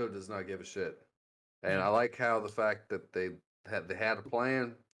 Gojo does not give a shit, and I like how the fact that they had a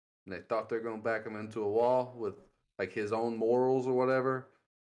plan and they thought they're going to back him into a wall with like his own morals or whatever,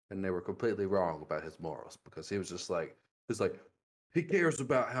 and they were completely wrong about his morals because he was just like he cares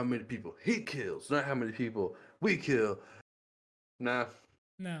about how many people he kills, not how many people we kill. Nah,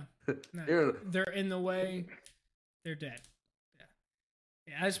 No, no. You're- They're in the way. They're dead. Yeah.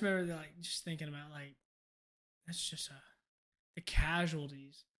 Yeah. I just remember like just thinking about like that's just the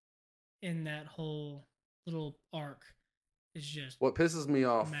casualties in that whole little arc is just what pisses me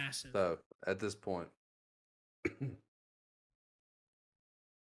off massive. though at this point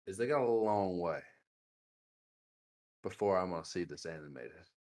is they got a long way before I'm gonna see this animated.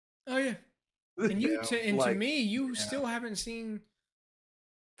 Oh yeah. And you Yeah, to like, me, you still haven't seen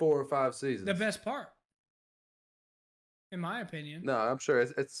 4 or 5 seasons. the best part. In my opinion. No, I'm sure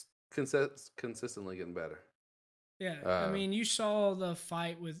it's consistently getting better. Yeah. I mean, you saw the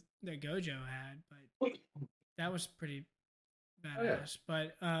fight with that Gojo had, but that was pretty badass.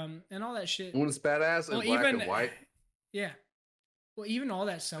 But and all that shit. When it's badass and black and white. Yeah. Well, even all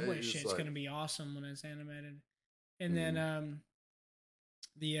that subway It's shit's like- gonna be awesome when it's animated. And then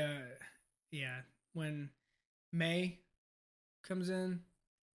when May comes in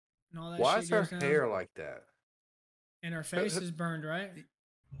and all that Why shit is her goes down, hair like that? and her face is burned, right?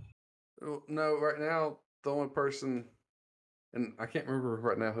 No, right now the only person, and I can't remember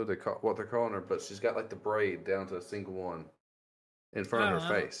right now what they're calling her, but she's got like the braid down to a single one in front of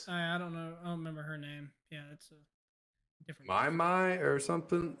her face. I don't know. I don't remember her name. Yeah, it's a different. My or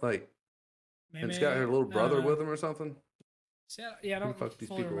something like. Maybe, And she's got her little brother with him or something. See, I don't fuck these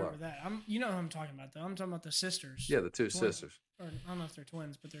fully people remember up? that. You know who I'm talking about, though. I'm talking about the sisters. Yeah, the two sisters. Or I don't know if they're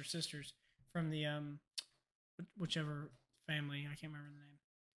twins, but they're sisters from the whichever family. I can't remember the name.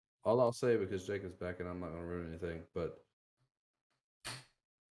 All I'll say, because Jacob's back and I'm not going to ruin anything, but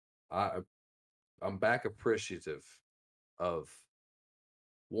I'm back appreciative of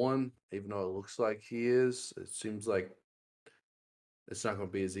one, even though it looks like he is, it seems like it's not going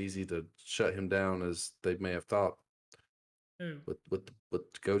to be as easy to shut him down as they may have thought. Who?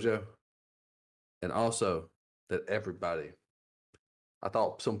 With Gojo. And also that everybody, I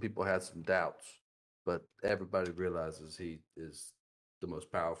thought some people had some doubts, but everybody realizes he is the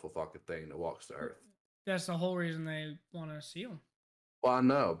most powerful fucking thing that walks the earth. That's the whole reason they want to see him. Well, I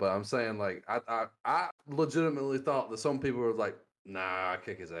know, but I'm saying, like, I legitimately thought that some people were like, nah, I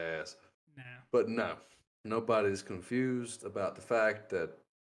kick his ass. Nah. But no, nobody's confused about the fact that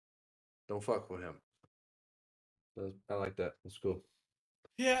don't fuck with him. I like that. That's cool.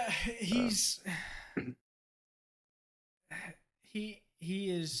 Yeah, he's he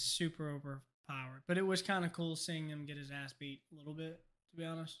is super overpowered, but it was kind of cool seeing him get his ass beat a little bit, to be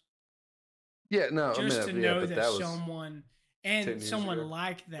honest. Yeah, no, Just to know that was someone 10 and years someone ago.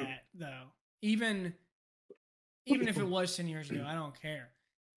 like that, though, even if it was 10 years ago, I don't care.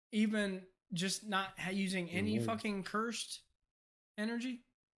 Even just not using any fucking cursed energy.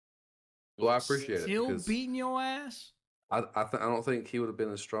 Well, I appreciate it. Still because beating your ass. I don't think he would have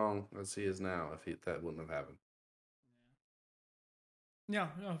been as strong as he is now if that wouldn't have happened. Yeah,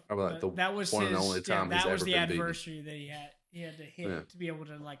 no, Probably like the that was one his, and only time he's that was ever the been beaten. adversary that he had to hit to be able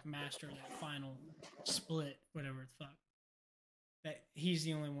to like master that final split, whatever the fuck. That he's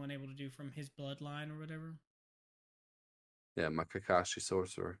the only one able to do from his bloodline or whatever. Yeah, my Kakashi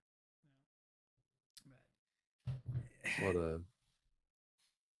sorcerer. What a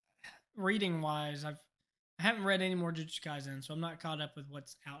reading wise, I haven't read any more Jujutsu Kaisen, so I'm not caught up with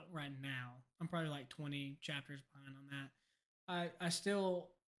what's out right now. I'm probably like 20 chapters behind on that. I still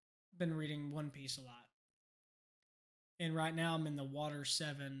been reading One Piece a lot. And right now I'm in the Water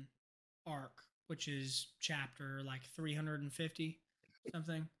 7 arc, which is chapter like 350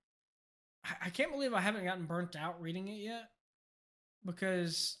 something. I can't believe I haven't gotten burnt out reading it yet,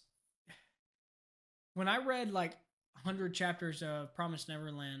 because when I read like 100 chapters of Promised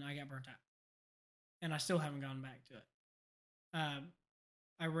Neverland, I got burnt out. And I still haven't gone back to it.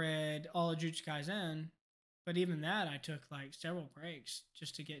 I read all of Jujutsu Kaisen, but even that I took like several breaks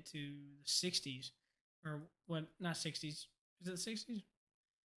just to get to the 60s. Or what? Not 60s. Is it the 60s?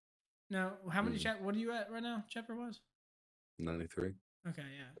 No. How many what are you at right now? Chapter was 93. Okay,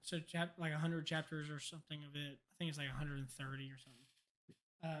 yeah. So like 100 chapters or something of it. I think it's like 130 or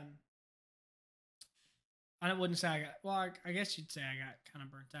something. I wouldn't say I got. Well, I guess you'd say I got kind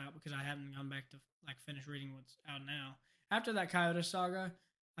of burnt out because I haven't gone back to like finish reading what's out now. After that Kyoto saga,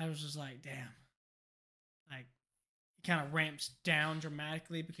 I was just like, damn. Like, it kind of ramps down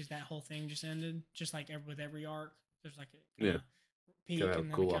dramatically because that whole thing just ended. Just like with every arc, there's like a peak Gotta have and a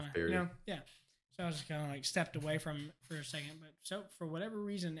then cool kind off of period. yeah. So I was just kind of like stepped away from it for a second. But so for whatever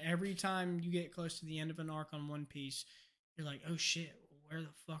reason, every time you get close to the end of an arc on One Piece, you're like, oh shit, where the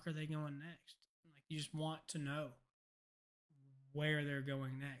fuck are they going next? Like, you just want to know where they're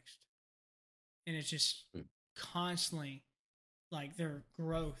going next. And it's just constantly like their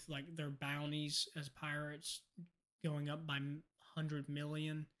growth, like their bounties as pirates going up by 100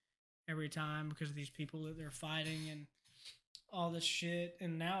 million every time because of these people that they're fighting and all this shit.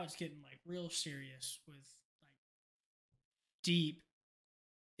 And now it's getting like real serious with like deep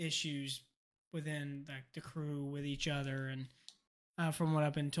issues within like the crew with each other. And from what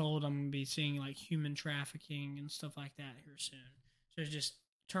I've been told, I'm gonna be seeing like human trafficking and stuff like that here soon. So it just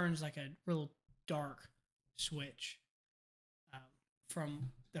turns like a real dark switch from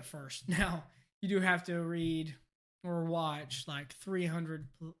the first. Now you do have to read or watch like 300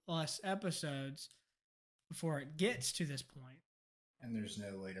 plus episodes before it gets to this point. And there's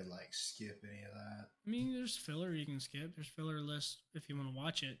no way to like skip any of that. I mean, there's filler you can skip. There's filler lists if you want to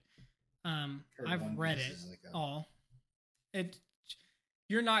watch it. Heard I've One read Piece it is like a all. it.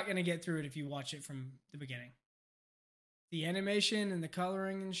 You're not gonna get through it if you watch it from the beginning. The animation and the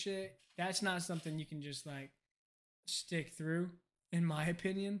coloring and shit, that's not something you can just like stick through, in my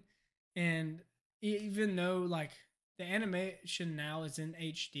opinion. And even though like the animation now is in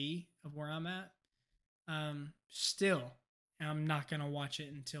HD of where I'm at, still I'm not gonna watch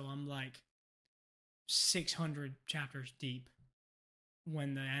it until I'm like 600 chapters deep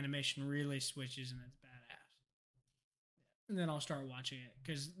when the animation really switches and it's badass. And then I'll start watching it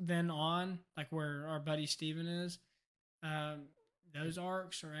because then on like where our buddy Steven is, those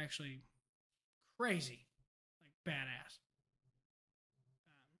arcs are actually crazy, like badass.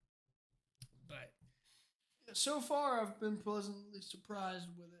 But so far, I've been pleasantly surprised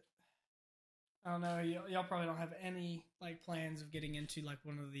with it. I don't know. Y'all probably don't have any like plans of getting into like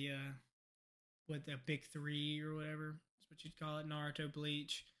one of the what the big three or whatever is what you'd call it: Naruto,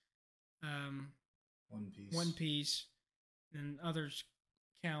 Bleach, One Piece, and others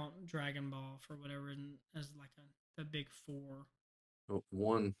count Dragon Ball for whatever as like the big four.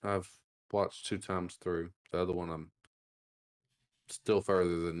 One I've watched 2 times through. The other one I'm still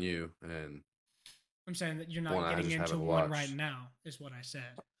further than you, and I'm saying that you're not getting into one right now, is what I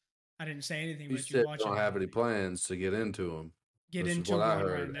said. I didn't say anything you about said you watching. Don't have any plans to get into them. Get This into is what I one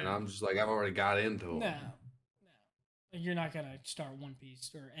heard, right now. and I'm just like, I've already got into them. No. You're not gonna start One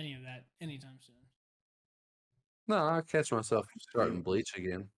Piece or any of that anytime soon. No, I catch myself starting Bleach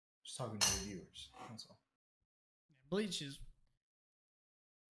again. Just talking to the viewers. That's all. Bleach is.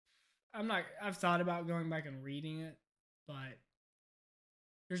 I've thought about going back and reading it, but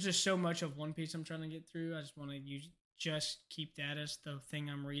there's just so much of One Piece I'm trying to get through. I just want to just keep that as the thing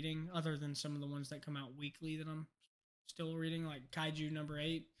I'm reading, other than some of the ones that come out weekly that I'm still reading, like Kaiju number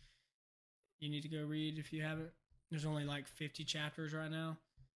 8. You need to go read if you haven't. There's only like 50 chapters right now.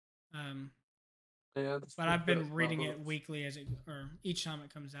 Yeah, but I've been reading it weekly or each time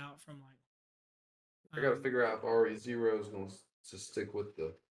it comes out from like. I got to figure out if RE0 is going to stick with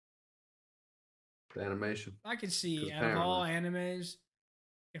the animation. I could see out of all animes,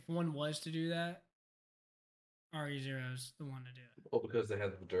 if one was to do that, RE0 is the one to do it. Well, because they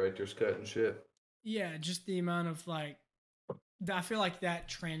had the director's cut and shit. Yeah, just the amount of like, I feel like that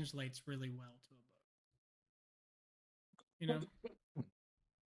translates really well to a book. You know,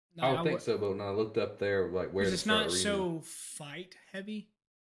 I would think so, but when I looked up there, like where it's not so fight heavy.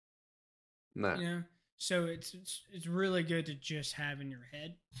 No, you know, so it's really good to just have in your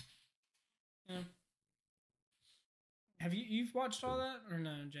head. Yeah. Have you've watched all that or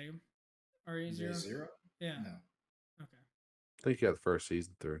no, Jacob? RE0? Zero? Yeah. No. Okay. I think you got the first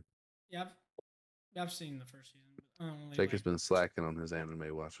season through. Yeah, I've seen the first season. But Jacob's been slacking on his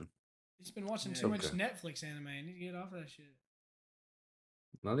anime watching. He's been watching too much Netflix anime. I need to get off of that shit.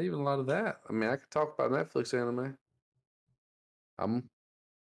 Not even a lot of that. I mean, I could talk about Netflix anime. I'm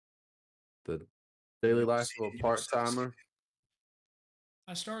the daily life of a part-timer.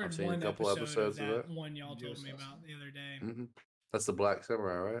 I started one episode of that one y'all told me about the other day. Mm-hmm. That's the Black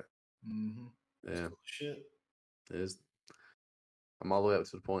Samurai, right? Mm-hmm. Yeah. Cool shit. It is. I'm all the way up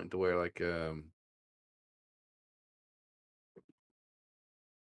to the point to where, like,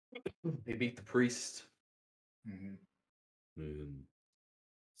 he beat the priest and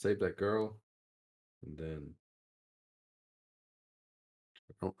saved that girl, and then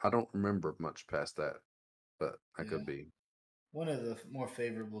I don't remember much past that, but I could be. One of the more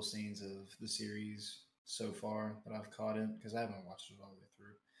favorable scenes of the series so far that I've caught in, because I haven't watched it all the way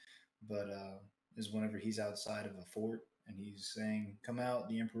through, but is whenever he's outside of a fort and he's saying, "Come out,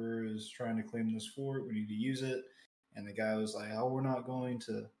 the Emperor is trying to claim this fort, we need to use it," and the guy was like, "Oh, we're not going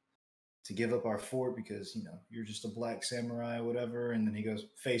to give up our fort because, you know, you're just a black samurai or whatever," and then he goes,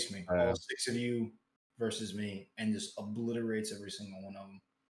 "Face me, all 6 of you versus me," and just obliterates every single one of them.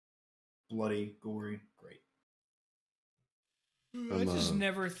 Bloody, gory, great. I just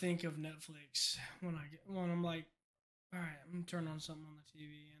never think of Netflix when I'm like, all right, I'm gonna turn on something on the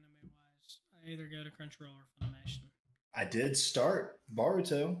TV anime wise. I either go to Crunchyroll or Funimation. I did start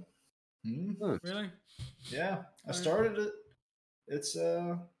Boruto. Really? Yeah, I started it. It's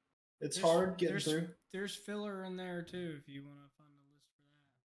hard getting through. There's filler in there too if you want to find a list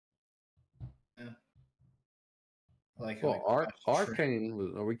for that. Yeah. Arcane.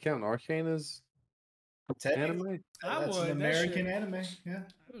 Are we counting Arcane as anime? That's an American anime. Yeah,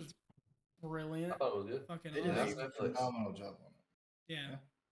 that was brilliant. Oh, it was good. Fucking they did a phenomenal job on it. Yeah,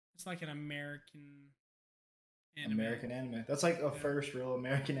 it's like an American anime. That's like a first real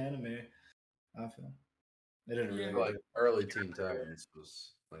American anime. I feel they did a really like early Teen Titans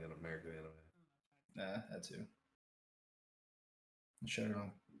was like an American anime. Nah, that too. I showed it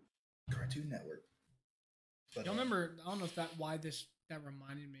on Cartoon Network. But, Y'all remember? I don't know if that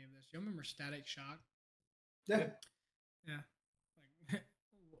reminded me of this. Y'all remember Static Shock? Yeah. Yeah. Like,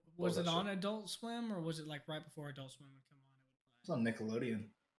 was it on Adult Swim or was it like right before Adult Swim would come on? It's on Nickelodeon.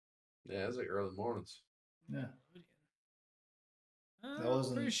 Yeah, it's like early mornings. Yeah.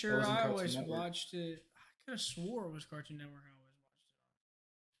 I'm pretty sure I Cartoon always Network. watched it. I could have swore it was Cartoon Network. I always watched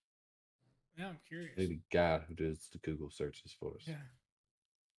it. Yeah, I'm curious. Maybe the guy who does the Google searches for us. Yeah.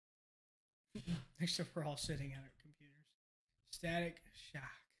 Except we're all sitting at our computers. Static Shock.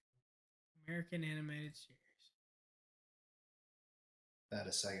 American animated series. That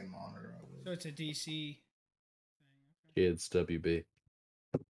a second monitor. So it's a DC thing. Okay. Kids WB.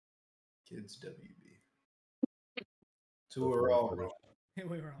 Kids WB. So we're all wrong.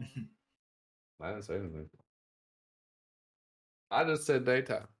 We were all. I didn't say anything. I just said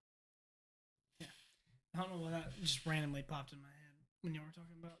daytime. Yeah. I don't know why that just randomly popped in my head when you were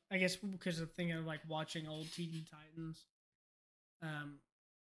talking about. I guess because of thinking of like watching old Teen Titans.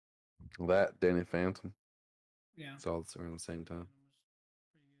 That Danny Phantom. Yeah. It's all around the same time.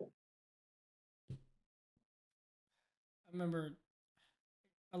 I remember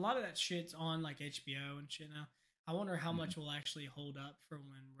a lot of that shit's on like HBO and shit now. I wonder how much will actually hold up for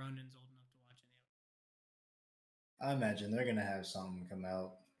when Ronan's old enough to watch any of it. I imagine they're gonna have something come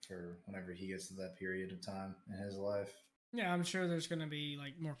out for whenever he gets to that period of time in his life. Yeah, I'm sure there's gonna be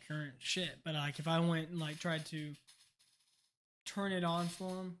like more current shit, but like if I went and like tried to turn it on for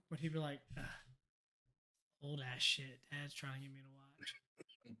him, would he be like, old ass shit Dad's trying to get me to watch?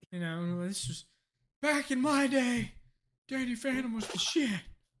 You know, this was back in my day. Danny Phantom was the shit.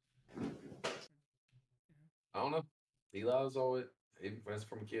 I don't know. Eli was always, even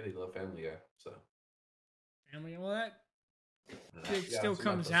from a kid, he loved Family Guy. So Family, well, that it still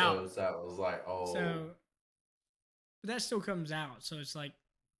comes out. That was like, oh. So, but that still comes out. So it's like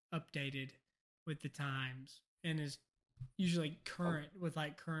updated with the times and is usually current with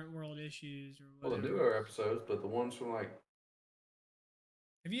like current world issues or whatever. Well, the newer episodes, but the ones from like.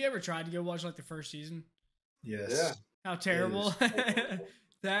 Have you ever tried to go watch like the first season? Yes. Yeah. How terrible.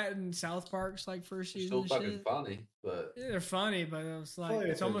 That and South Park's like first season. Still fucking funny, but yeah, they're funny, but it's like Funny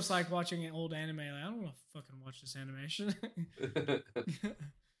it's if almost it's- like watching an old anime. Like, I don't want to fucking watch this animation.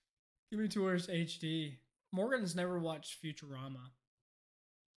 Give me towards HD. Morgan's never watched Futurama,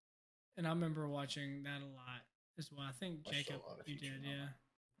 and I remember watching that a lot as well. I think Watched a Jacob, lot of you did, Futurama. yeah.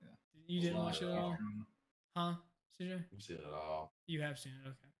 Yeah. You didn't watch it at all, huh? CJ, I've seen it all. you have seen it,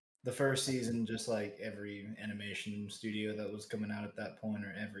 okay? The first season, just like every animation studio that was coming out at that point,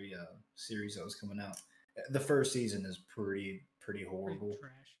 or every series that was coming out, the first season is pretty horrible. Pretty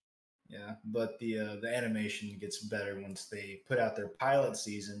trash. Yeah, but the animation gets better once they put out their pilot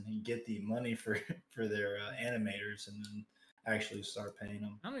season and get the money for their animators, and then actually start paying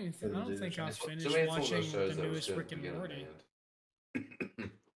them. I don't even. For the I don't dude. think I've It's- To finished me, it's one of those watching shows the that was newest good Rick and beginning Morty. and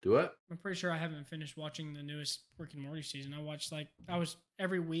end. Do what? I'm pretty sure I haven't finished watching the newest Rick and Morty season. I was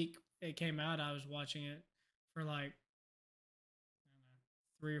every week it came out. I was watching it for like I don't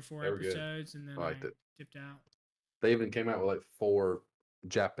know, 3 or 4 They were good. episodes, and then I I liked it. dipped out. They even came out with like 4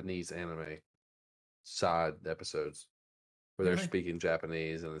 Japanese anime side episodes where they're Really? speaking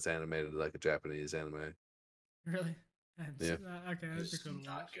Japanese and it's animated like a Japanese anime. Really? I haven't Yeah. seen that. Okay, that's It's cool to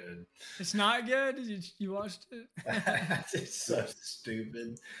not watch. good. It's not good. You watched it? It's so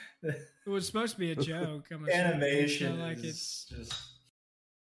stupid. It was supposed to be a joke. I'm assuming. Animation So, like is it's. just.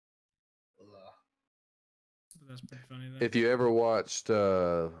 But that's pretty funny though. If you ever watched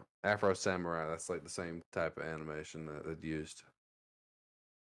Afro Samurai, that's like the same type of animation that they'd used.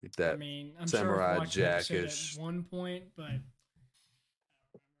 Like I that mean, I'm Samurai sure I've watched an episode Jack-ish. at one point, but I don't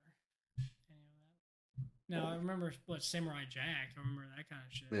remember any of that. No, I remember what Samurai Jack. I remember that kind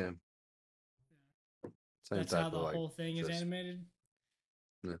of shit. Yeah. Same That's type how of, the like, whole thing is just- animated.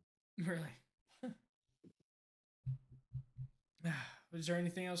 Yeah. Really. Was there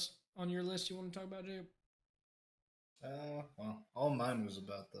anything else on your list you want to talk about, Jacob? Well, all mine was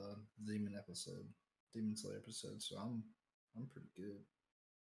about the Demon Slayer episode, so I'm pretty good.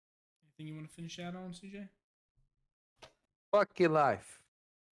 Anything you want to finish out on, CJ? Fuck your life.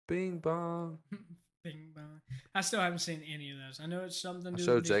 Bing bong. Bing bong. I still haven't seen any of those. I know it's something I to do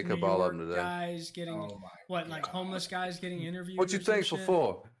showed with these Jacob New all of York them today. guys getting Oh my what, like God. homeless guys getting interviewed. What you or some thankful shit?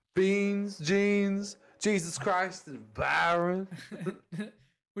 for? Beans, jeans, Jesus Christ, and Byron.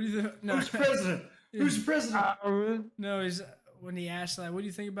 What do you think? No, Who's president? Yeah. Who's president? Byron. No, is when he asked like, "What do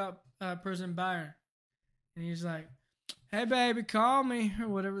you think about President Byron?" And he's like, "Hey, baby, call me," or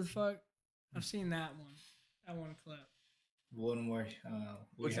whatever the fuck. I've seen that one clip. One where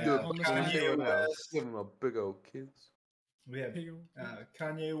we What you have do? homeless Kanye guy. West. Give him a big old kiss. We have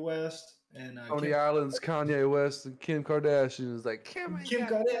Kanye West and Coney Island's Kanye West and Kim Kardashian is like Kim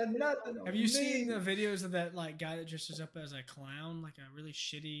Kardashian. Nothing. Have you seen the videos of that like guy that dresses up as a clown, like a really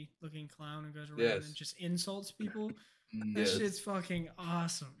shitty looking clown, and goes around and just insults people? That shit's fucking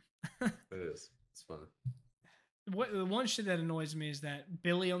awesome. It is. It's funny. The one shit that annoys me is that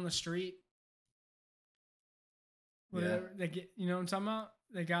Billy on the Street. Whatever they get, you know what I'm talking about?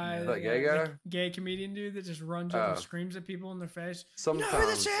 The guy, that gay guy, the gay comedian dude that just runs up and screams at people in their face.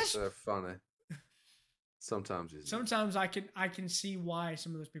 Sometimes they're funny. Sometimes I can see why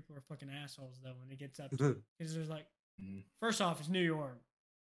some of those people are fucking assholes though when it gets up to because there's like, first off, it's New York,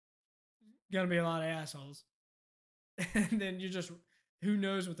 gonna be a lot of assholes, and then you just who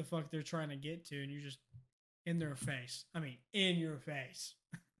knows what the fuck they're trying to get to, and you're just in their face. I mean, in your face.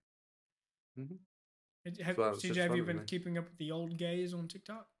 Mm-hmm. CJ, have you been keeping up with the old gays on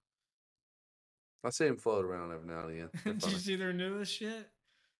TikTok? I see them float around every now and again. Did you see their newest shit?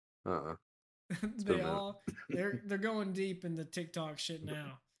 They're going deep in the TikTok shit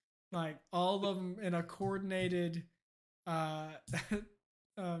now. Like all of them in a coordinated fucking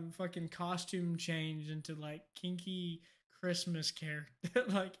costume change into like kinky Christmas character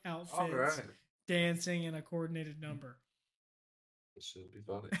like outfits, dancing in a coordinated number. It should be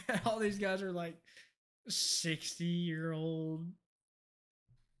funny. All these guys are like 60-year-old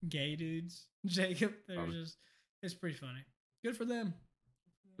gay dudes. Jacob, it's pretty funny. Good for them.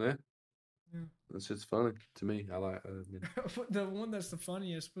 Yeah. That shit's funny to me. I like the one that's the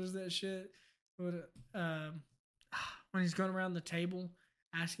funniest was that shit when he's going around the table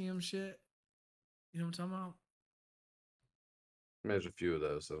asking him shit. You know what I'm talking about? There's a few of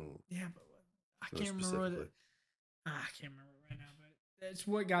those. So yeah, but I can't remember what I can't remember right now, but it's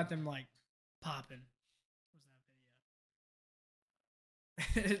what got them like popping. Was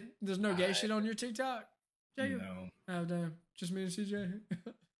that video? There's no gay shit on your TikTok, Jacob? No. Oh damn! Just me and CJ.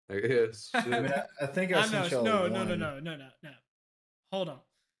 Yes. I think I sent y'all no. Hold on.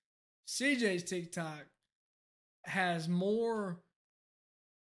 CJ's TikTok has more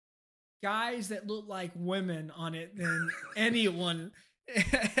guys that look like women on it than anyone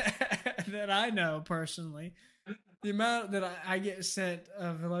that I know personally. The amount that I get sent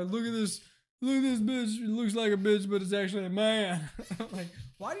of like, look at this bitch. It looks like a bitch, but it's actually a man. Like,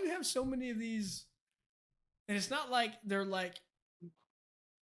 why do you have so many of these? And it's not like they're like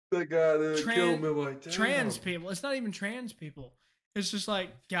that guy that killed me like damn. Trans people. It's not even trans people. It's just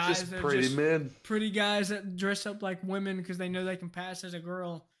like guys that pretty men, pretty guys that dress up like women because they know they can pass as a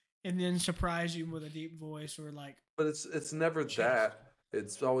girl, and then surprise you with a deep voice or like. But it's never that.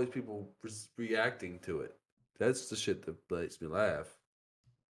 It's always people reacting to it. That's the shit that makes me laugh.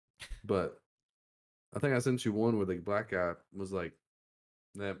 But I think I sent you one where the black guy was like,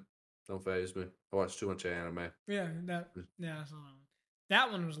 "Nah, don't faze me. I watch too much anime." Yeah, I saw that one.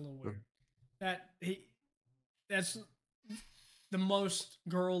 That one was a little weird. That's the most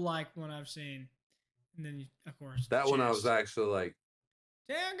girl-like one I've seen. And then, of course, that one I was actually like,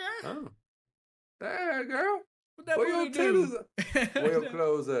 "Damn, girl! Oh, damn, girl! What that where your titties? Where your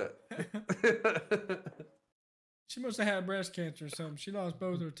clothes at?" She must have had breast cancer or something. She lost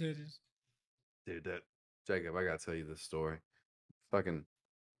both her titties. Dude, Jacob, I gotta tell you this story. Fucking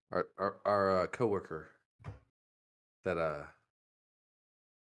our coworker that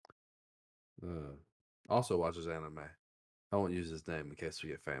also watches anime. I won't use his name in case we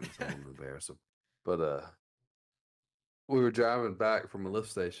get famous. I won't embarrass him. But we were driving back from a lift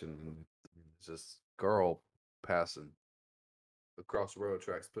station, and there's this girl passing across the railroad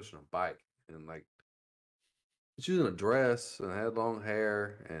tracks, pushing a bike, and like she was in a dress and had long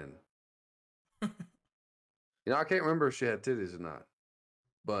hair, and I can't remember if she had titties or not,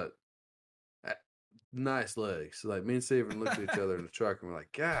 but nice legs. Like me and Steven looked at each other in the truck and we're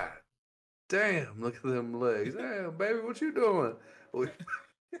like, God damn, look at them legs. Damn, baby, what you doing? We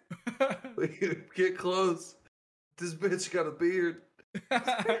get close. This bitch got a beard.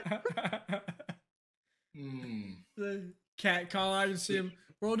 The cat call, I can see him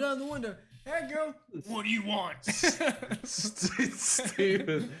roll down the window. Hey, girl, what do you want?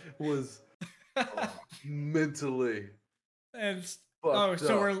 Steven was mentally and fucked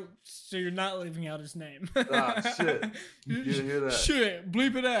up. So you're not leaving out his name. Ah, shit. You didn't hear that. Shit,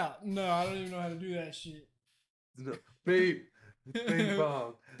 bleep it out. No, I don't even know how to do that shit. No. Beep. Bing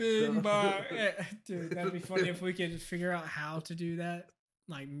bong. Bing bong. Dude, that'd be funny if we could figure out how to do that.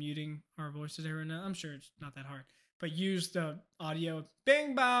 Like muting our voices every now. I'm sure it's not that hard. But use the audio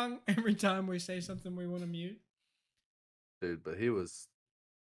bing bong every time we say something we want to mute. Dude, but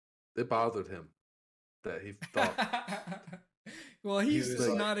it bothered him that he thought Well, he's was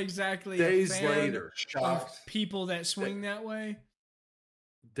like, not exactly days a fan later, of shocked. people that swing that way.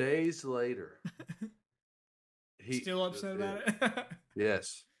 Days later, Still upset about it.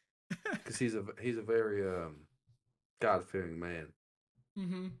 Yes, because he's a very God-fearing man,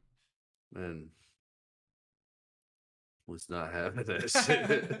 Mm-hmm. and was not having that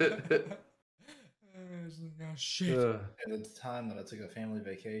shit. Oh, shit. And at the time that I took a family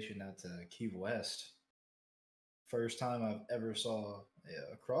vacation out to Key West, first time I've ever saw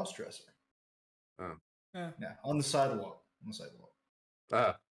a cross-dresser. Yeah. Yeah, on the sidewalk.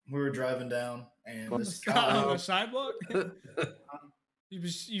 Ah, We were driving down, and On this the guy. On the sidewalk?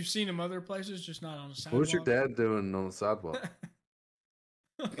 You've seen him other places, just not on the sidewalk. what was your dad doing on the sidewalk?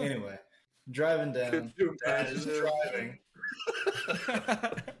 Anyway, driving down. Could you Dad is imagine?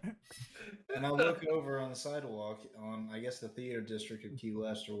 driving. And I look over on the sidewalk on, I guess, the theater district of Key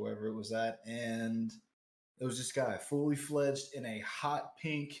West or wherever it was at, and it was this guy fully fledged in a hot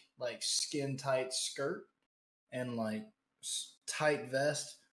pink, like skin tight skirt and like tight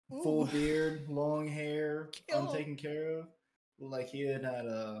vest, full beard, long hair, untaken care of. Like he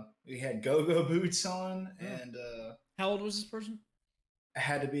had go-go boots on, and How old was this person?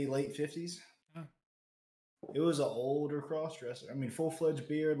 had to be late 50s. Oh. It was an older cross-dresser. I mean, full-fledged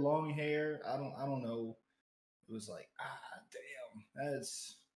beard, long hair. I don't know. It was like, damn,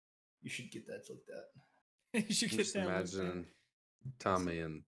 you should get that looked at. You should get Just that. imagine Tommy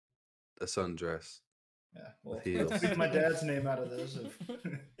in a sundress. Yeah, well, With heels. leave my dad's name out of this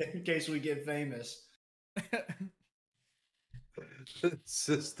in case we get famous. It's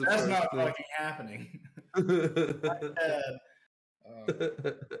just the That's first not thing. fucking happening. My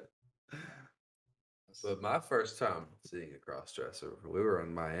dad, But my first time seeing a cross-dresser, we were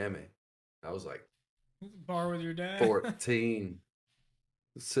in Miami. I was like Bar with your dad. 14,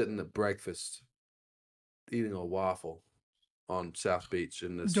 sitting at breakfast, eating a waffle on South Beach.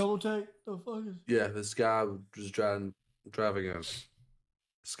 And this, Double take. The fuck is... yeah, this guy was driving a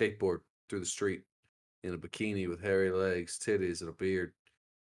skateboard through the street in a bikini with hairy legs, titties, and a beard,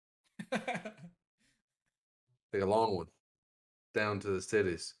 like a long one, down to his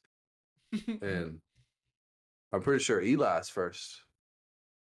titties. And I'm pretty sure Eli's first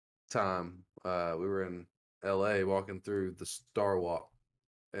time, we were in LA walking through the Star Walk,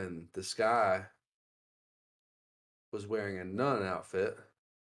 and this guy was wearing a nun outfit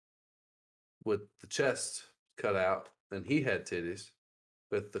with the chest cut out, and he had titties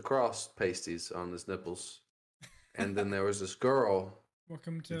with the cross pasties on his nipples. And then there was this girl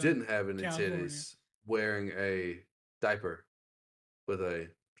Welcome who to didn't have any California. titties, wearing a diaper with a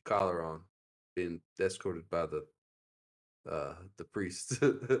collar on, being escorted by the priest.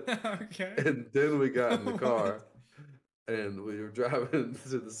 Okay. And then we got in the car and we were driving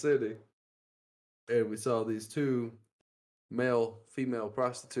to the city, and we saw these two female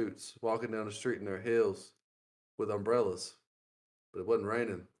prostitutes walking down the street in their heels with umbrellas, but it wasn't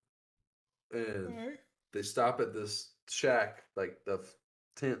raining. And Alright. they stop at this shack, like the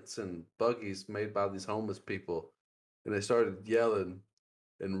tents and buggies made by these homeless people, and they started yelling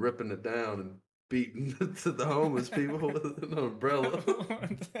and ripping it down and beating to the homeless people with an umbrella.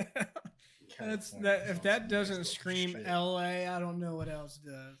 That's that. If that doesn't scream LA, I don't know what else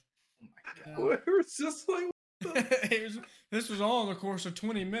does. oh my God. We were just like, This was all in the course of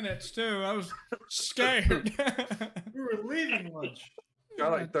 20 minutes too. I was scared. We were leaving lunch.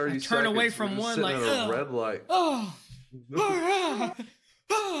 got like 30 I seconds. turn away we're from just one sitting like, at a ugh. red light. Oh, oh, ah,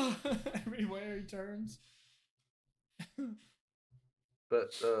 ah. Everywhere he turns.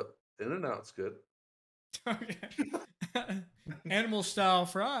 But In-N-Out's good. Okay. Animal style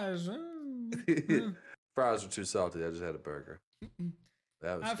fries. Fries are too salty. I just had a burger.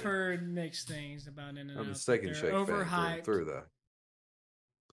 That was I've good. heard mixed things about In-N-Out. I'm a steak and They're shake fan through overhyped. and through, though.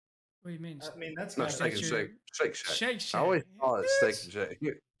 What do you mean? I mean, that's No, not steak and your- shake. Shake Shack. Shake Shack. I always call it steak Yes. and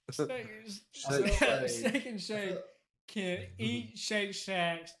shake. Steak, like- Steak and Shake can eat Shake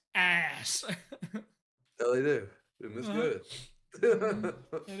Shack's ass. Hell, they do. And it's Uh-huh. good.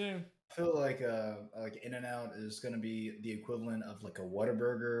 They do. I feel like In-N-Out is going to be the equivalent of like a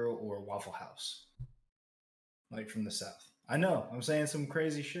Whataburger or Waffle House, like from the South. I know I'm saying some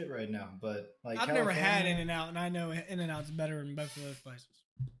crazy shit right now, but like I've never had California- In-N-Out, and I know In-N-Out's better than both of those places.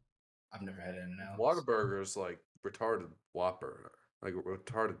 I've never had In-N-Out. Whataburger's like retarded Whopper, like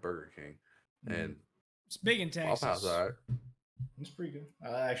retarded Burger King. And It's big in Texas. Waffle House, all right. It's pretty good.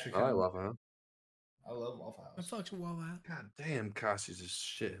 I actually I like kinda- Waffle House. I love Waffle The House. fuck's Waffle House? God damn, Kasi just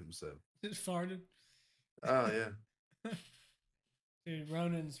shit himself. Just farted. Oh, yeah. Dude,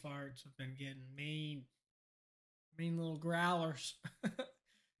 Ronan's farts have been getting mean. Mean little growlers. It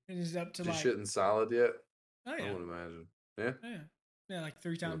is up to Is he like. shitting solid yet? Oh I yeah. would imagine. Yeah. Yeah, like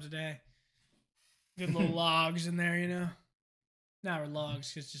 3 times a day. Good little logs in there, you know. Not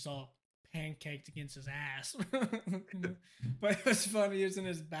logs, it's just all pancaked against his ass. But it was funny. He was in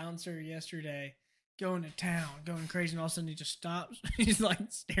his bouncer yesterday, going to town, going crazy, and all of a sudden he just stops. He's like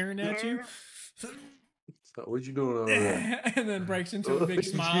staring at you. So what you doing over there? And then breaks into a big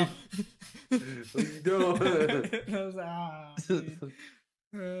smile. What you doing? And I was like, dude.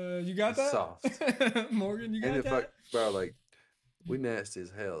 You got that? Soft. Morgan, you got And that? bro, like, we nasty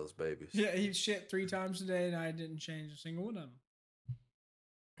as hell as babies. Yeah, he shit 3 times a day, and I didn't change a single one of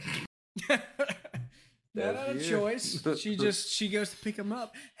them. Not a choice. She goes to pick him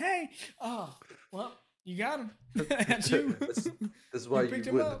up. Hey, well, you got him. That's you. This is why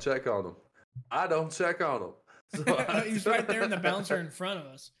you went to check on him. I don't check on him. So He's right there in the bouncer in front of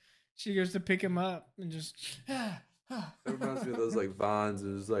us. She goes to pick him up and just. It reminds me of those like vines.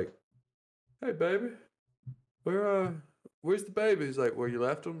 And it's like, hey baby, where's the baby? He's like, where you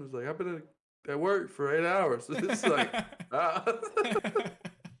left him? He's like, I've been at work for 8 hours. It's like,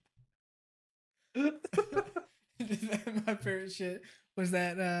 My favorite shit was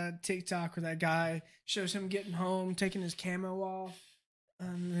that TikTok where that guy shows him getting home, taking his camo off,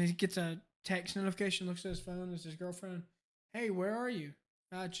 and he gets a text notification, looks at his phone, it's his girlfriend. Hey, where are you?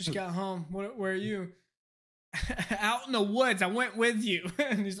 I just got home. Where are you? Out in the woods. I went with you.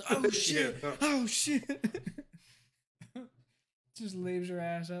 And he's like, oh shit. Yeah. Oh shit. Just leaves her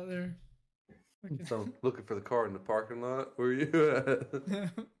ass out there. So looking for the car in the parking lot. Where you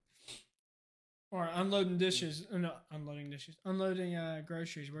at? Or unloading dishes. No, unloading dishes. Unloading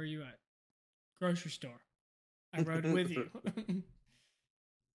groceries. Where are you at? Grocery store. I rode with you.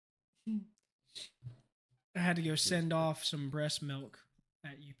 I had to go send off some breast milk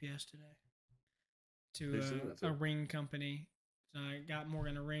at UPS today to a ring company. So I got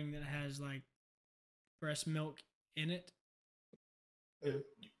Morgan a ring that has like breast milk in it. In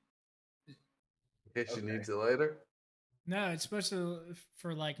case she needs it later. No, it's supposed to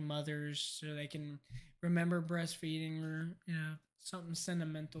for like mothers so they can remember breastfeeding or something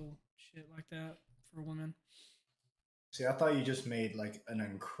sentimental shit like that for women. See, I thought you just made like an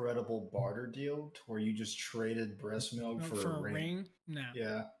incredible barter deal to where you just traded breast milk for a ring. No.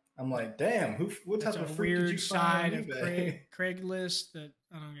 Yeah. I'm like, damn, what That's type of a freak did you weird side find of on eBay? Craigslist that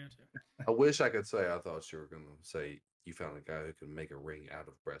I don't go to. I wish I could say I thought you were going to say you found a guy who can make a ring out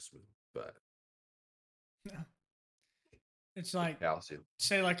of breast milk, but No. It's like calcium.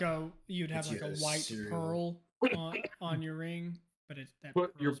 say like you'd have like a white cereal. pearl on your ring, but it's that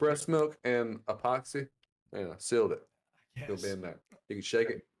Put your pearl's breast milk and epoxy. Yeah, sealed it. Yes. It'll be in there. You can shake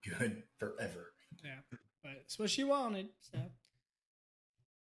it. Good forever. Yeah, but it's what she wanted. So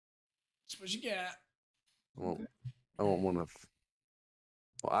it's what you got. I want one of.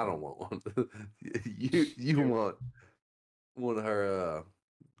 Well, I don't want one. you want one of her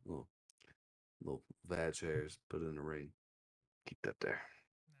little vag hairs put in a ring. Keep that there.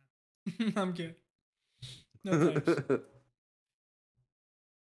 I'm good. No thanks.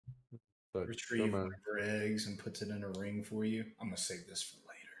 But Retrieve one of her eggs and puts it in a ring for you. I'm gonna save this for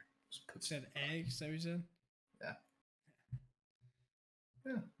later. Just put Said eggs. Is that what you said?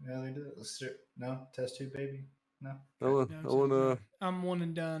 Yeah, they did it. Let's start. No, test tube, baby. No. I'm one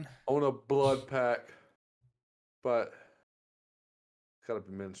and done. I want a blood pack, but it's gotta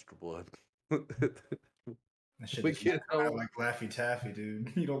be menstrual blood. That shit We does can't not come out like Laffy Taffy,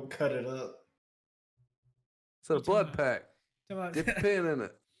 dude. You don't cut it up. It's a blood pack. Talking Dip a about- pen in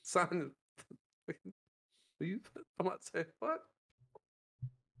it. Sign it. I'm not saying what?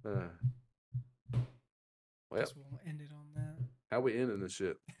 Well, Guess we'll end it on that. how we ending this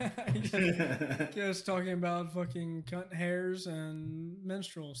shit? Just talking about fucking cunt hairs and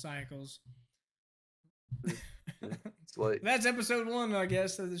menstrual cycles. It's late. That's episode 1, I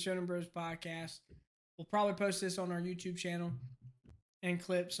guess, of the Shonen Bros Podcast. We'll probably post this on our YouTube channel and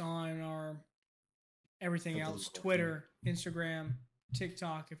clips on our everything else, Twitter, Instagram,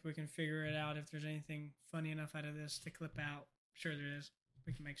 TikTok, if we can figure it out. If there's anything funny enough out of this to clip out, I'm sure there is.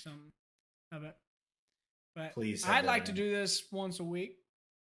 We can make something of it. But Please. I'd like to do this once a week.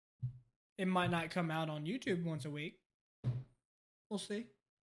 It might not come out on YouTube once a week. We'll see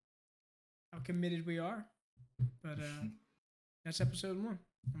how committed we are. But that's episode 1.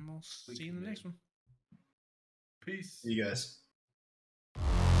 And we'll see you in the next one. Peace. You guys.